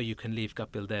see how you can leave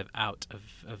Kapil Dev out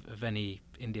of any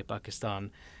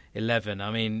India-Pakistan 11. I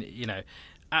mean,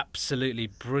 absolutely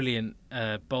brilliant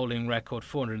bowling record,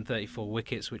 434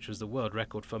 wickets, which was the world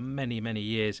record for many, many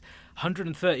years.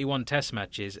 131 test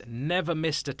matches, never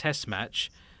missed a test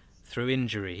match through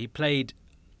injury. He played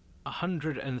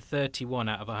 131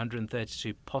 out of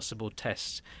 132 possible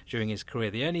tests during his career.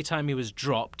 The only time he was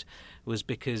dropped was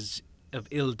because of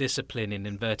ill discipline, in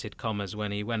inverted commas,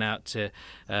 when he went out to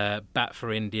bat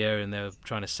for India and they were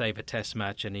trying to save a test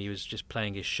match and he was just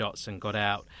playing his shots and got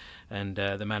out, and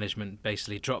the management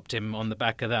basically dropped him on the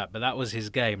back of that. But that was his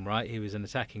game, right? He was an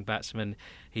attacking batsman.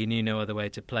 He knew no other way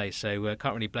to play, so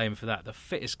can't really blame him for that. The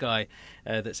fittest guy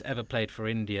that's ever played for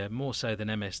India, more so than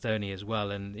MS Dhoni as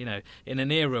well. And, in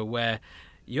an era where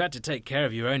you had to take care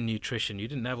of your own nutrition. You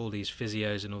didn't have all these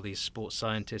physios and all these sports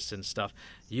scientists and stuff.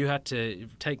 You had to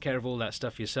take care of all that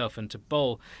stuff yourself, and to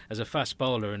bowl as a fast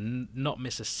bowler and not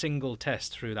miss a single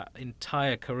test through that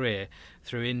entire career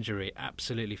through injury,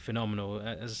 absolutely phenomenal.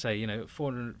 As I say,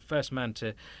 first man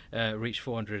to reach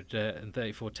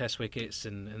 434 test wickets,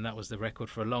 and that was the record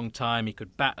for a long time. He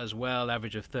could bat as well,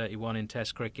 average of 31 in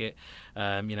test cricket.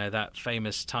 That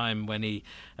famous time when he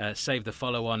saved the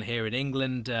follow-on here in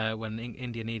England, when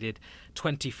India needed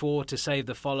 24 to save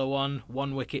the follow-on,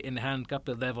 1 wicket in hand,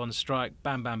 Kapil Dev on strike,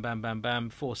 bam, bam, bam, bam,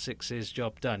 bam, 4 sixes,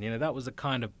 job done. That was the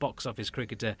kind of box office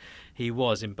cricketer he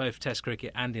was in both Test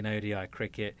cricket and in ODI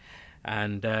cricket.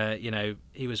 And,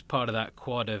 he was part of that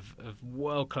quad of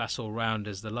world-class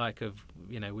all-rounders, the like of,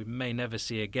 we may never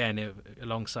see again,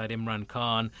 alongside Imran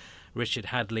Khan, Richard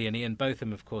Hadley and Ian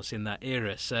Botham, of course, in that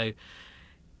era. So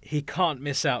he can't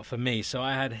miss out for me. So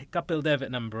I had Kapil Dev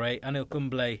at number 8, Anil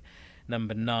Kumble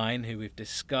number 9, who we've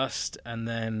discussed, and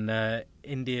then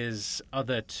India's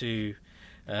other two,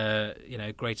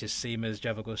 greatest seamers,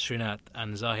 Javagal Srinath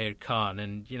and Zahir Khan.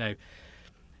 And,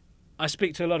 I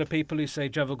speak to a lot of people who say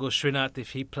Javagal Srinath,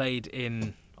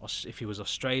 if he was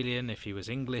Australian, if he was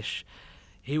English,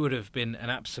 he would have been an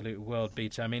absolute world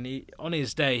beater. I mean, on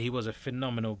his day, he was a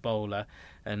phenomenal bowler,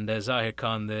 and Zahir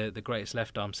Khan, the greatest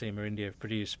left-arm seamer India have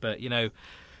produced. But,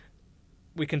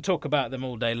 we can talk about them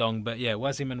all day long, but yeah,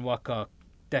 Wasim and Waqar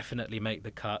definitely make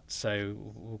the cut, so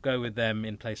we'll go with them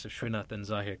in place of Srinath and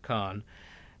Zahir Khan.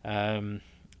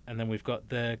 And then we've got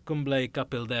the Kumble,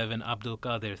 Kapil Dev and Abdul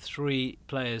Qadir, 3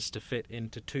 players to fit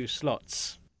into 2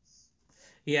 slots.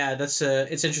 Yeah, that's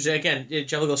it's interesting. Again,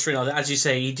 Javagal Srinath, as you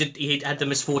say, he had the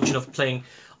misfortune of playing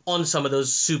on some of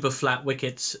those super flat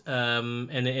wickets in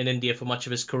India for much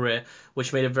of his career,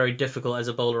 which made it very difficult as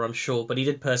a bowler, I'm sure. But he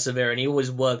did persevere, and he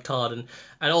always worked hard, and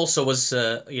also was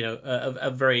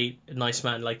a very nice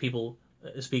man. Like, people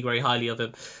speak very highly of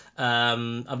him.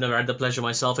 I've never had the pleasure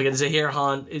myself. Again, Zahir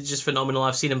Khan is just phenomenal.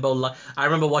 I've seen him bowl live. I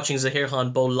remember watching Zahir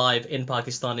Khan bowl live in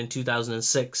Pakistan in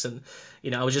 2006, and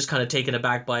I was just kind of taken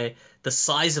aback by the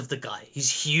size of the guy. He's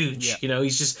huge. Yeah.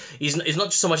 He's not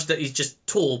just so much that he's just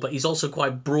tall, but he's also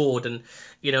quite broad, and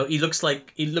he looks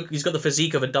like he's got the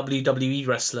physique of a WWE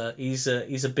wrestler. He's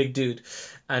a big dude,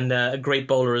 and a great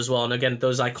bowler as well. And again,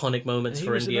 those iconic moments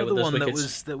for India with those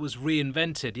wickets. That was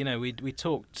reinvented. We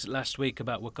talked last week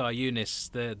about Waqar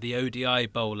Younis, the ODI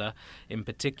bowler in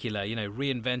particular.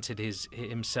 Reinvented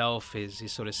himself,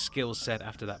 his sort of skill set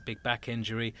after that big back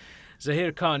injury.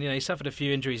 Zahir Khan, he suffered a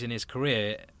few injuries in his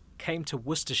career, came to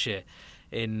Worcestershire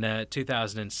in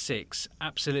 2006.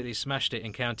 Absolutely smashed it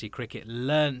in county cricket.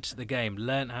 Learnt the game.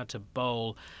 Learnt how to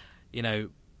bowl.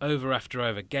 Over after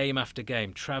over, game after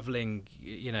game, travelling,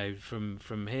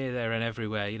 from here, there, and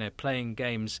everywhere. Playing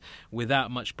games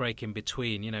without much break in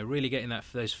between. Really getting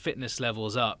those fitness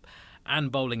levels up.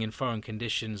 And bowling in foreign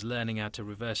conditions, learning how to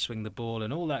reverse swing the ball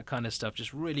and all that kind of stuff.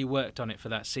 Just really worked on it for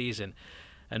that season.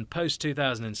 And post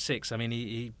 2006, I mean,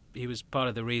 he was part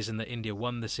of the reason that India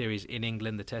won the series in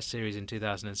England, the Test series in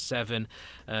 2007.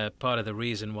 Part of the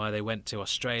reason why they went to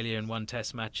Australia and won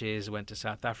Test matches, went to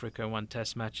South Africa and won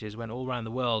Test matches, went all around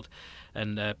the world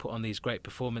and put on these great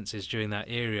performances during that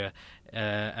era.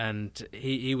 And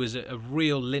he was a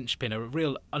real linchpin, a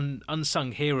real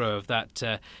unsung hero of that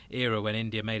era when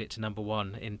India made it to number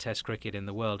one in Test cricket in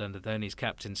the world under Dhoni's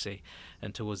captaincy,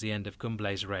 and towards the end of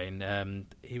Kumble's reign.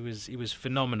 He was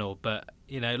phenomenal, but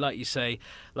like you say,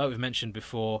 like we've mentioned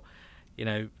before,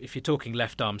 if you're talking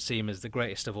left arm seamers, the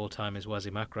greatest of all time is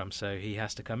Wasim Akram, so he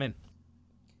has to come in.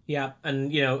 Yeah,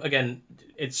 and again,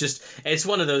 it's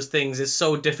one of those things. It's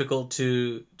so difficult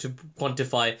to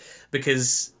quantify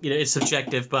because it's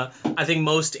subjective. But I think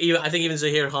even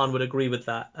Zaheer Khan would agree with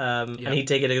that, and he'd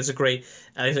take it as a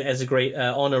great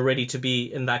honor, really, to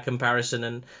be in that comparison.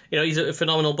 And he's a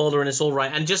phenomenal bowler, and it's all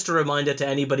right. And just a reminder to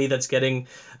anybody that's getting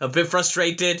a bit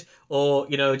frustrated or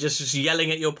just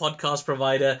yelling at your podcast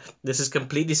provider, this is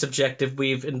completely subjective.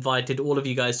 We've invited all of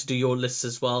you guys to do your lists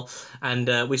as well,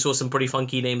 and we saw some pretty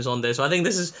funky names on there. So I think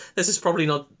this is probably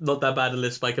not that bad a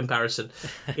list by comparison,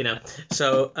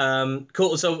 So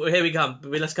cool. So here we come.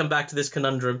 Let's come back to this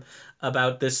conundrum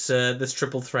about this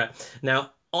triple threat.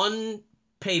 Now, on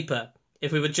paper,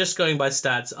 if we were just going by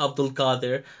stats, Abdul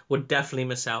Qadir would definitely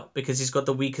miss out because he's got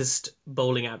the weakest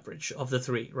bowling average of the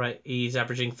three, right? He's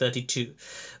averaging 32.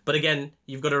 But again,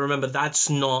 you've got to remember that's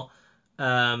not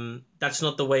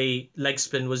the way leg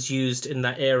spin was used in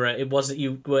that era. It wasn't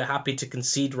you were happy to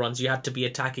concede runs. You had to be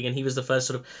attacking, and he was the first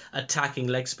sort of attacking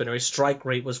leg spinner. His strike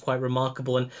rate was quite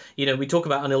remarkable. And, we talk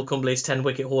about Anil Kumble's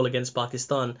 10-wicket haul against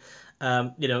Pakistan.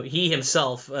 He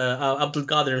himself, Abdul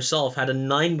Qadir himself, had a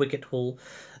 9-wicket haul,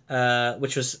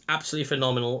 which was absolutely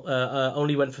phenomenal.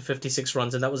 Only went for 56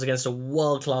 runs, and that was against a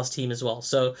world-class team as well.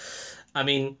 So, I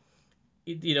mean,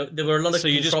 there were a lot of. So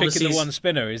you're just picking the one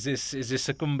spinner. Is this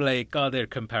a Kumble Qadir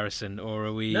comparison, or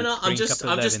are we? No. I'm just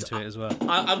into it as well.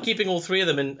 I'm keeping all three of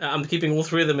them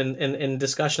in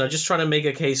discussion. I'm just trying to make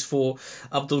a case for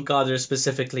Abdul Qadir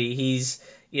specifically. He's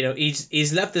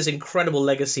left this incredible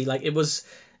legacy. Like it was,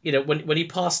 when he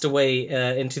passed away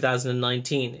in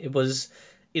 2019, it was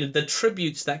the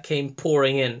tributes that came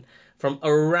pouring in from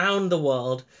around the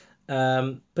world.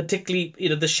 Particularly,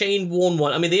 the Shane Warne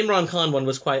one. I mean, the Imran Khan one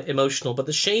was quite emotional, but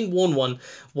the Shane Warne one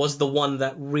was the one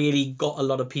that really got a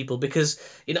lot of people because,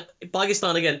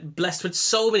 Pakistan, again, blessed with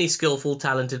so many skillful,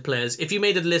 talented players. If you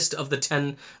made a list of the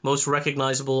 10 most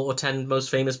recognizable or 10 most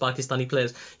famous Pakistani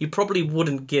players, you probably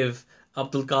wouldn't give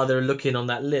Abdul Qadir a look in on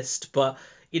that list. But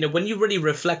when you really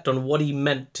reflect on what he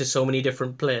meant to so many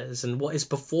different players and what his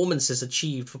performances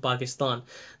achieved for Pakistan,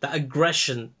 that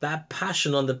aggression, that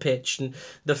passion on the pitch, and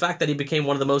the fact that he became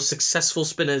one of the most successful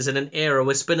spinners in an era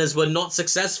where spinners were not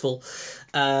successful,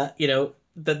 the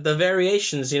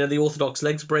variations, the orthodox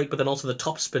legs break, but then also the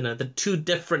top spinner, the two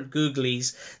different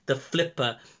googlies, the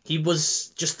flipper. He was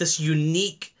just this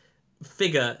unique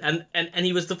figure, and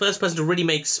he was the first person to really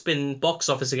make spin box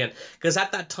office again, because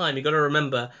at that time you got to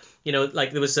remember,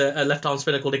 there was a left arm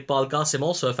spinner called Iqbal Qasim,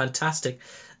 also a fantastic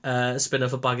spinner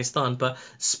for Pakistan, but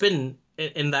spin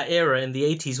in that era in the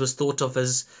 80s was thought of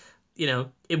as,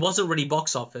 it wasn't really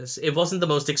box office. It wasn't the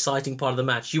most exciting part of the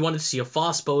match. You wanted to see your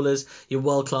fast bowlers, your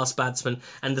world-class batsmen,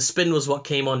 and the spin was what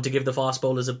came on to give the fast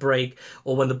bowlers a break,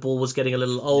 or when the ball was getting a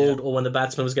little old, or when the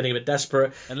batsman was getting a bit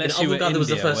desperate. Unless you were India, was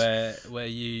the first... where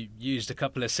you used a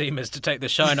couple of seamers to take the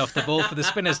shine off the ball for the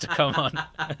spinners to come on.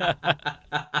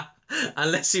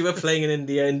 Unless you were playing in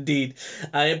India, indeed.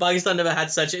 Pakistan never had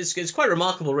such. It's quite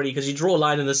remarkable, really, because you draw a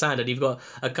line in the sand and you've got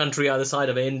a country either side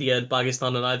of it, India and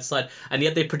Pakistan on either side, and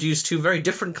yet they produce two very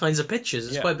different kinds of pitches.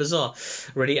 It's quite bizarre,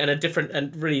 really,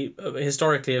 and really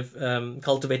historically have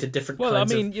cultivated different kinds of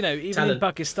talent. Well, I mean, even in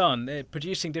Pakistan,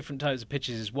 producing different types of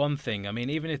pitches is one thing. I mean,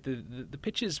 even if the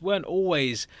pitches weren't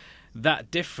always that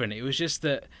different, it was just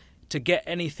that to get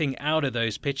anything out of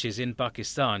those pitches in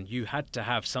Pakistan, you had to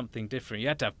have something different. You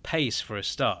had to have pace for a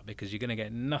start because you're going to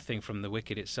get nothing from the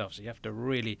wicket itself. So you have to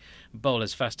really bowl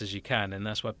as fast as you can, and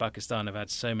that's why Pakistan have had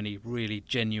so many really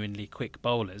genuinely quick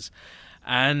bowlers.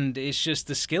 And it's just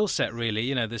the skill set,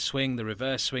 really. The swing, the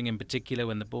reverse swing in particular,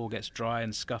 when the ball gets dry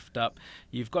and scuffed up,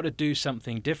 you've got to do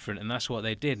something different, and that's what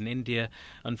they did. And India,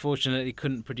 unfortunately,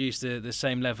 couldn't produce the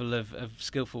same level of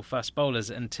skillful fast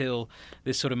bowlers until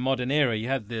this sort of modern era. You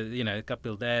had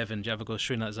Kapil Dev and Javagol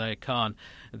Srinath Zahir Khan.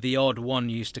 The odd one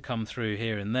used to come through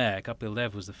here and there. Kapil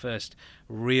Dev was the first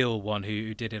real one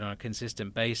who did it on a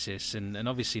consistent basis, and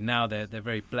obviously now they're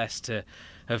very blessed to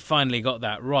have finally got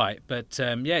that right. But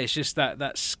it's just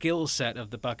that skill set of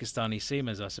the Pakistani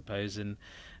seamers, I suppose, and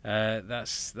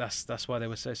that's why they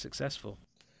were so successful.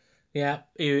 Yeah,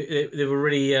 they were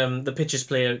really the pitches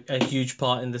play a huge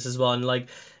part in this as well. And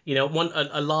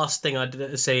a last thing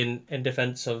I'd say in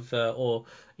defense of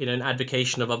in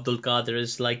advocation of Abdul Qadir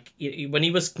is when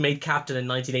he was made captain in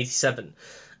 1987.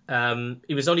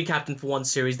 He was only captain for one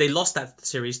series. They lost that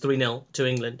series 3-0 to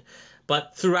England.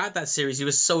 But throughout that series, he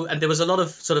was and there was a lot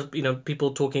of sort of,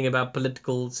 people talking about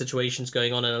political situations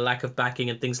going on and a lack of backing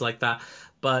and things like that.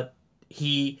 But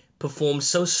he performed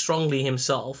so strongly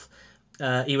himself.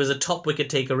 He was a top wicket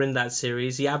taker in that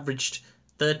series. He averaged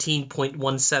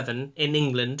 13.17 in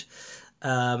England.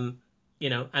 And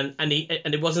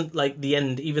it wasn't like the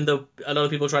end, even though a lot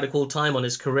of people try to call time on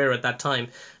his career at that time,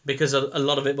 because a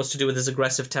lot of it was to do with his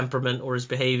aggressive temperament or his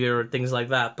behavior or things like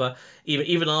that. But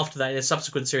even after that, in a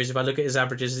subsequent series, if I look at his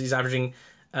averages, he's averaging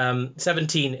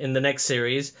 17 in the next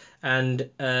series and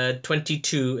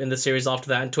 22 in the series after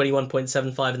that and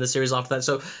 21.75 in the series after that.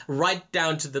 So right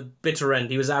down to the bitter end,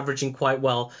 he was averaging quite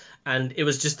well. And it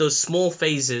was just those small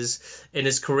phases in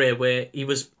his career where he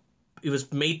was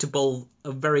made to bowl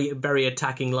a very, very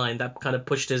attacking line that kind of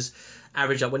pushed his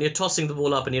average up. When you're tossing the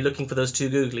ball up and you're looking for those two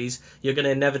googlies, you're going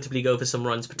to inevitably go for some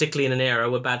runs, particularly in an era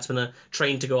where batsmen are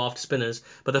trained to go after spinners.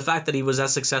 But the fact that he was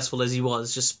as successful as he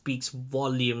was just speaks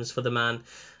volumes for the man.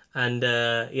 And,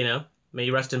 may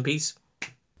he rest in peace.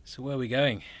 So where are we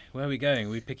going? Are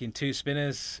we picking two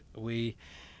spinners? Are we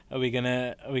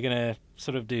gonna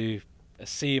sort of do a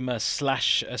seamer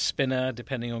 / a spinner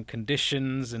depending on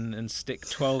conditions and stick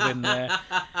 12 in there?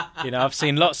 I've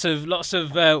seen lots of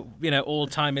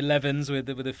all-time 11s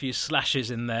with a few slashes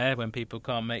in there when people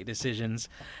can't make decisions.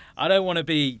 I don't want to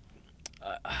be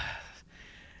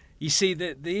you see,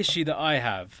 the issue that I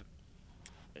have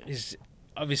is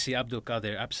obviously Abdul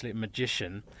Qadir, absolute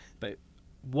magician, but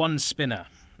one spinner.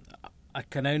 I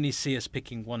can only see us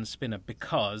picking one spinner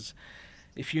because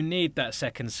if you need that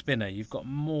second spinner, you've got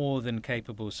more than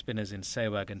capable spinners in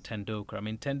Sehwag and Tendulkar. I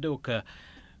mean, Tendulkar,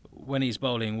 when he's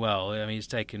bowling well, he's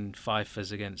taken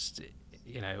fifers against,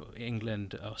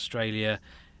 England, Australia,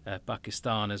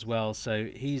 Pakistan as well. So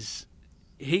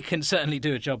he can certainly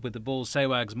do a job with the ball.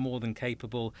 Sehwag's more than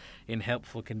capable in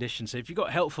helpful conditions. So if you've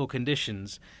got helpful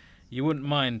conditions, you wouldn't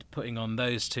mind putting on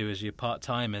those two as your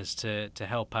part-timers to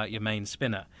help out your main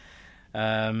spinner.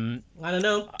 I don't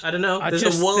know.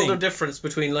 There's a world of difference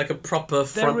between like a proper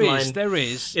front line. There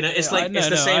is. It's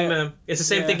the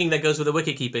same thinking that goes with the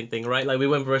wicket keeping thing, right? Like we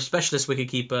went for a specialist wicket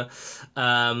keeper,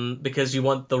 because you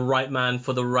want the right man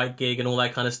for the right gig and all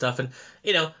that kind of stuff. And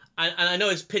I know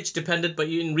it's pitch dependent, but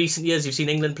in recent years you've seen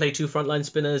England play two frontline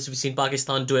spinners. You've seen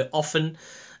Pakistan do it often.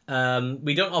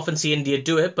 We don't often see India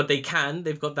do it, but they can.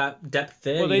 They've got that depth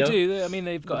there. Well, they do. I mean,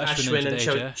 they've got Ashwin and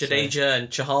Jadeja and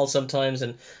Chahal sometimes,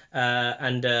 and I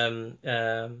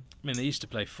mean, they used to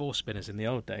play four spinners in the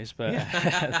old days, but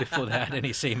before they had any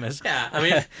seamers. Yeah, I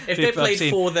mean, if they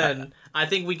played four then, I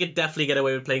think we could definitely get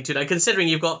away with playing two. Now, considering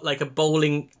you've got like a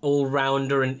bowling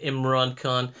all-rounder in Imran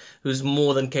Khan, who's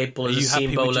more than capable as a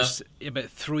seam bowler. But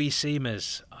three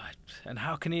seamers. And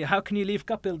how can you leave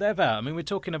Kapil Dev out? I mean, we're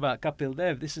talking about Kapil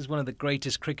Dev. This is one of the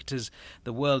greatest cricketers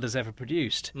the world has ever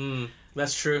produced.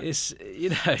 That's true. It's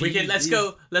let's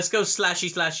go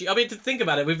slashy. I mean, to think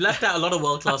about it, we've left out a lot of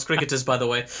world class cricketers, by the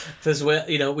way. There's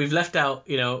we've left out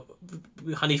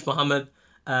Hanif Mohammed.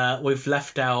 We've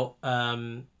left out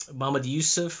Mohammad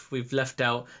Yusuf. We've left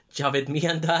out Javed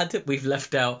Miandad. We've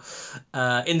left out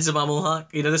Inzamam ul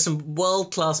Haq. There's some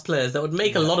world-class players that would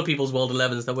make a lot of people's world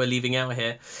 11s that we're leaving out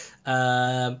here.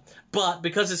 But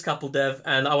because it's Kapil Dev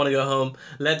and I want to go home,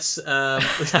 let's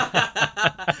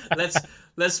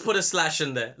put a slash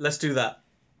in there. Let's do that.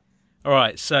 All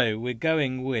right, so we're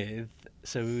going with...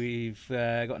 So we've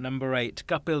got number 8,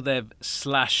 Kapil Dev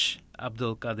 /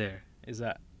 Abdul Qadir. Is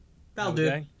that... That'll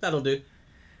do. That'll do.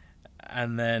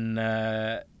 And then,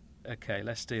 okay,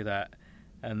 let's do that.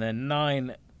 And then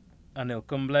 9, Anil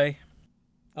Kumble.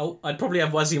 Oh, I'd probably have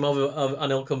Wasim of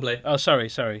Anil Kumble. Oh, sorry,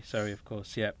 of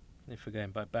course, yeah. If we're going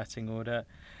by batting order.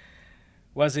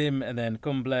 Wasim and then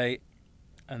Kumble.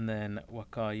 and then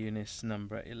Waqar Younis,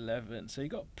 number 11. So you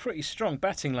got a pretty strong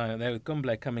batting lineup there with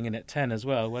Kumble coming in at 10 as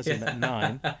well, wasn't it, at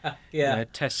 9? Yeah. You know,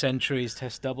 test centuries,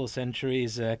 test double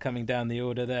centuries coming down the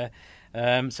order there.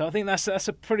 So I think that's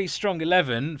a pretty strong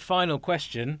 11. Final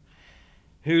question,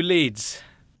 who leads?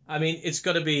 I mean, it's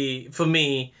got to be, for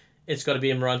me, it's got to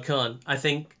be Imran Khan. I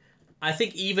think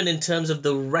even in terms of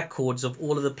the records of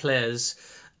all of the players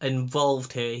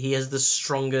involved here, he has the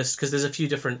strongest, because there's a few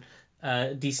different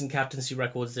decent captaincy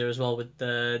records there as well with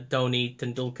Dhoni,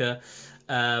 Tendulkar.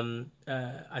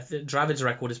 Dravid's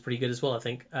record is pretty good as well, I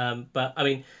think. But I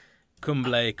mean,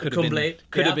 Kumble could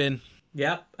have been.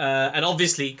 Yeah, and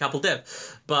obviously Kapil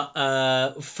Dev.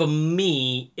 But for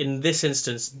me, in this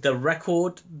instance, the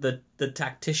record, the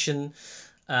tactician,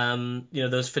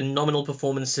 those phenomenal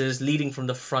performances, leading from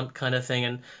the front kind of thing,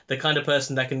 and the kind of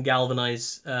person that can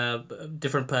galvanize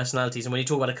different personalities. And when you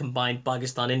talk about a combined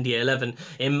Pakistan-India 11,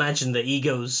 imagine the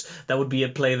egos that would be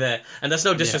at play there. And that's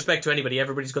no disrespect to anybody.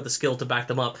 Everybody's got the skill to back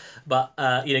them up. But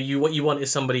what you want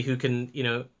is somebody who can,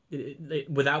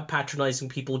 without patronizing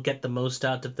people, get the most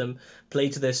out of them, play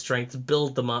to their strengths,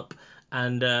 build them up.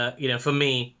 And, for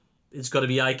me, it's got to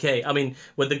be IK. I mean,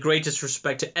 with the greatest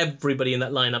respect to everybody in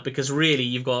that lineup, because really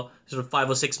you've got sort of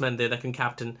 5 or 6 men there that can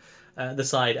captain the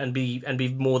side and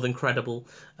be more than credible,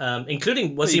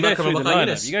 including Wasim Akram and Waqar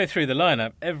Younis. You go through the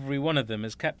lineup, every one of them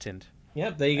is captained. Yeah,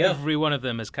 there you go. Every one of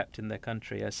them has captained their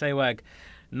country. Sehwag,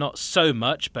 not so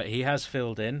much, but he has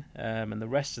filled in, and the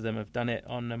rest of them have done it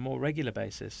on a more regular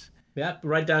basis. Yeah,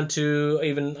 right down to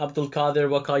even Abdul Qadir,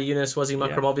 Waqar Younis, Wasim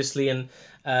Akram, obviously, and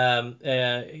Anil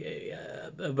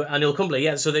Kumble.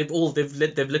 Yeah, so they've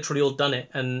literally all done it,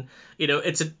 and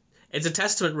it's a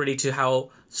testament really to how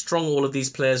strong all of these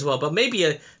players were. But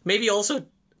maybe also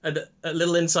a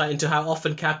little insight into how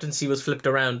often captaincy was flipped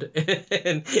around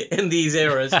in these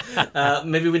eras.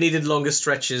 Maybe we needed longer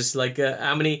stretches. Like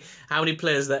how many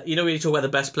players that when you talk about the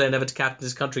best player never to captain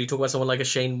his country, you talk about someone like a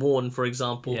Shane Warne, for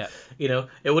example. Yeah.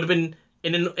 It would have been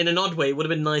in an odd way. It would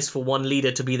have been nice for one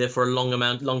leader to be there for a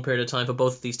long period of time for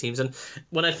both of these teams. And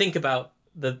when I think about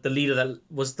the leader that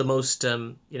was the most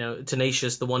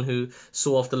tenacious, the one who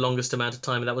saw off the longest amount of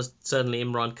time, that was certainly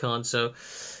Imran Khan. So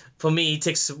for me, he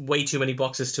ticks way too many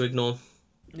boxes to ignore.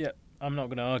 Yeah, I'm not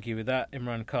going to argue with that.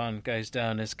 Imran Khan goes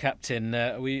down as captain.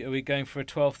 Are we going for a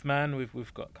 12th man?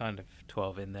 We've got kind of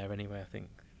 12 in there anyway. I think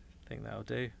that'll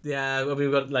do. Yeah, well,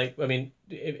 we've got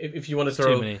if you want to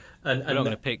throw, we're not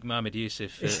going to pick Mohamed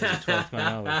Yusuf as a 12th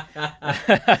man, are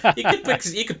we?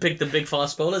 you could pick the big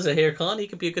fast bowlers. Zahir Khan, he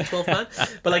could be a good 12th man.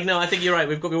 But no, I think you're right.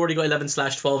 We've already got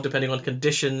 11/12 depending on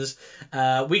conditions.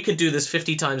 We could do this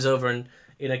 50 times over and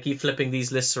keep flipping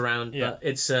these lists around. Yeah. But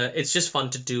it's just fun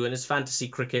to do, and it's fantasy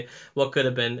cricket. What could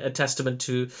have been a testament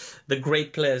to the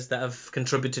great players that have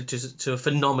contributed to a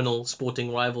phenomenal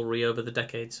sporting rivalry over the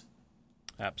decades.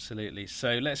 Absolutely.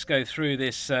 So let's go through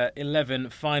this 11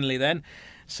 finally then.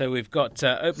 So we've got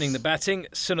opening the batting,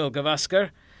 Sunil Gavaskar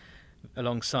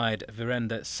alongside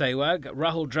Virender Sehwag,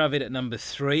 Rahul Dravid at number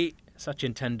 3,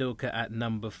 Sachin Tendulkar at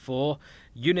number 4,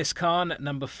 Younis Khan at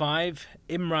number 5,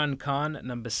 Imran Khan at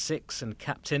number 6 and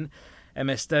captain,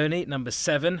 MS Dhoni number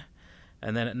 7.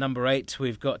 And then at number 8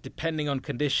 we've got, depending on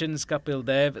conditions, Kapil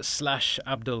Dev /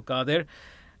 Abdul Qadir.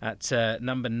 At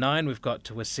number 9, we've got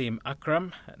Wasim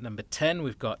Akram. At number 10,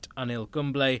 we've got Anil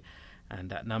Kumble.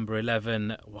 And at number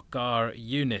 11, Waqar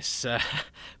Younis.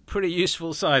 Pretty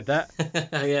useful side, that.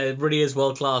 Yeah, it really is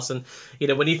world class. And,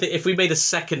 when if we made a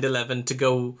second 11 to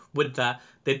go with that,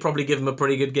 they'd probably give him a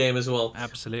pretty good game as well.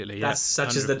 Absolutely, yeah.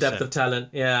 Such is the depth of talent.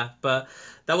 Yeah, but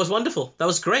that was wonderful. That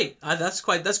was great. That's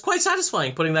quite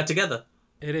satisfying putting that together.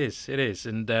 It is,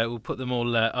 and we'll put them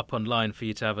all up online for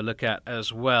you to have a look at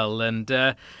as well. And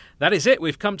that is it.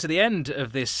 We've come to the end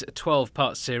of this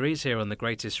 12-part series here on the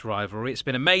Greatest Rivalry. It's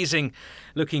been amazing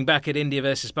looking back at India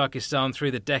versus Pakistan through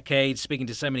the decades, speaking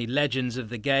to so many legends of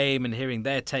the game and hearing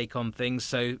their take on things.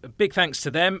 So a big thanks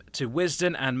to them, to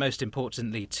Wisden, and most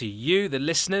importantly to you, the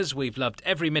listeners. We've loved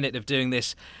every minute of doing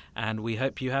this, and we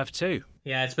hope you have too.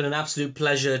 Yeah, it's been an absolute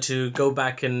pleasure to go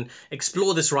back and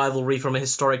explore this rivalry from a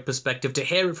historic perspective, to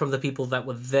hear it from the people that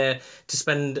were there, to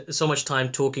spend so much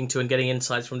time talking to and getting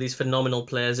insights from these phenomenal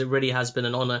players. It really has been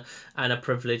an honour and a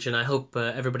privilege, and I hope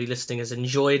everybody listening has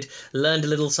enjoyed, learned a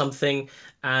little something,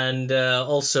 and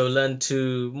also learned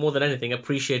to, more than anything,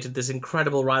 appreciated this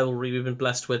incredible rivalry we've been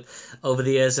blessed with over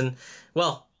the years. And,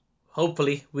 well,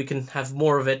 hopefully we can have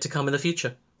more of it to come in the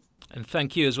future. And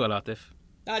thank you as well, Atif.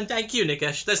 And thank you,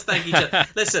 Nikesh. Let's thank each other.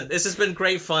 Listen, this has been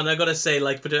great fun. I got to say,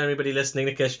 for anybody listening,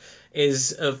 Nikesh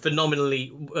is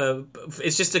phenomenally.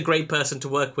 It's just a great person to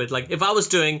work with. If I was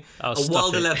doing a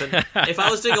World 11, if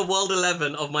I was doing a World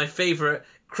 11 of my favourite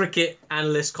cricket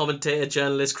analyst, commentator,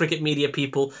 journalist, cricket media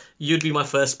people, you'd be my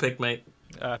first pick, mate.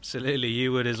 Absolutely,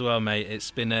 you would as well, mate.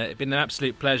 It's been an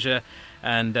absolute pleasure,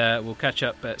 and we'll catch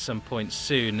up at some point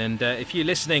soon. And if you're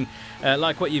listening,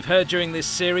 like what you've heard during this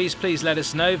series, please let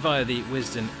us know via the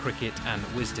Wisden Cricket and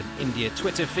Wisden India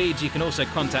Twitter feeds. You can also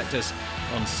contact us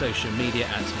on social media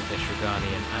at Nitesh Ragani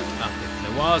and at Uplift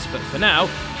Nawaz. But for now,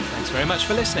 thanks very much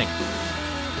for listening.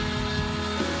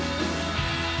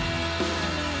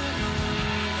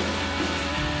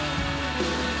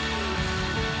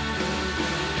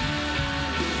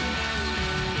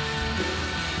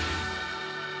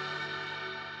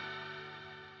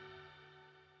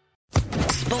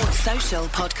 Social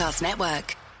Podcast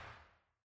Network.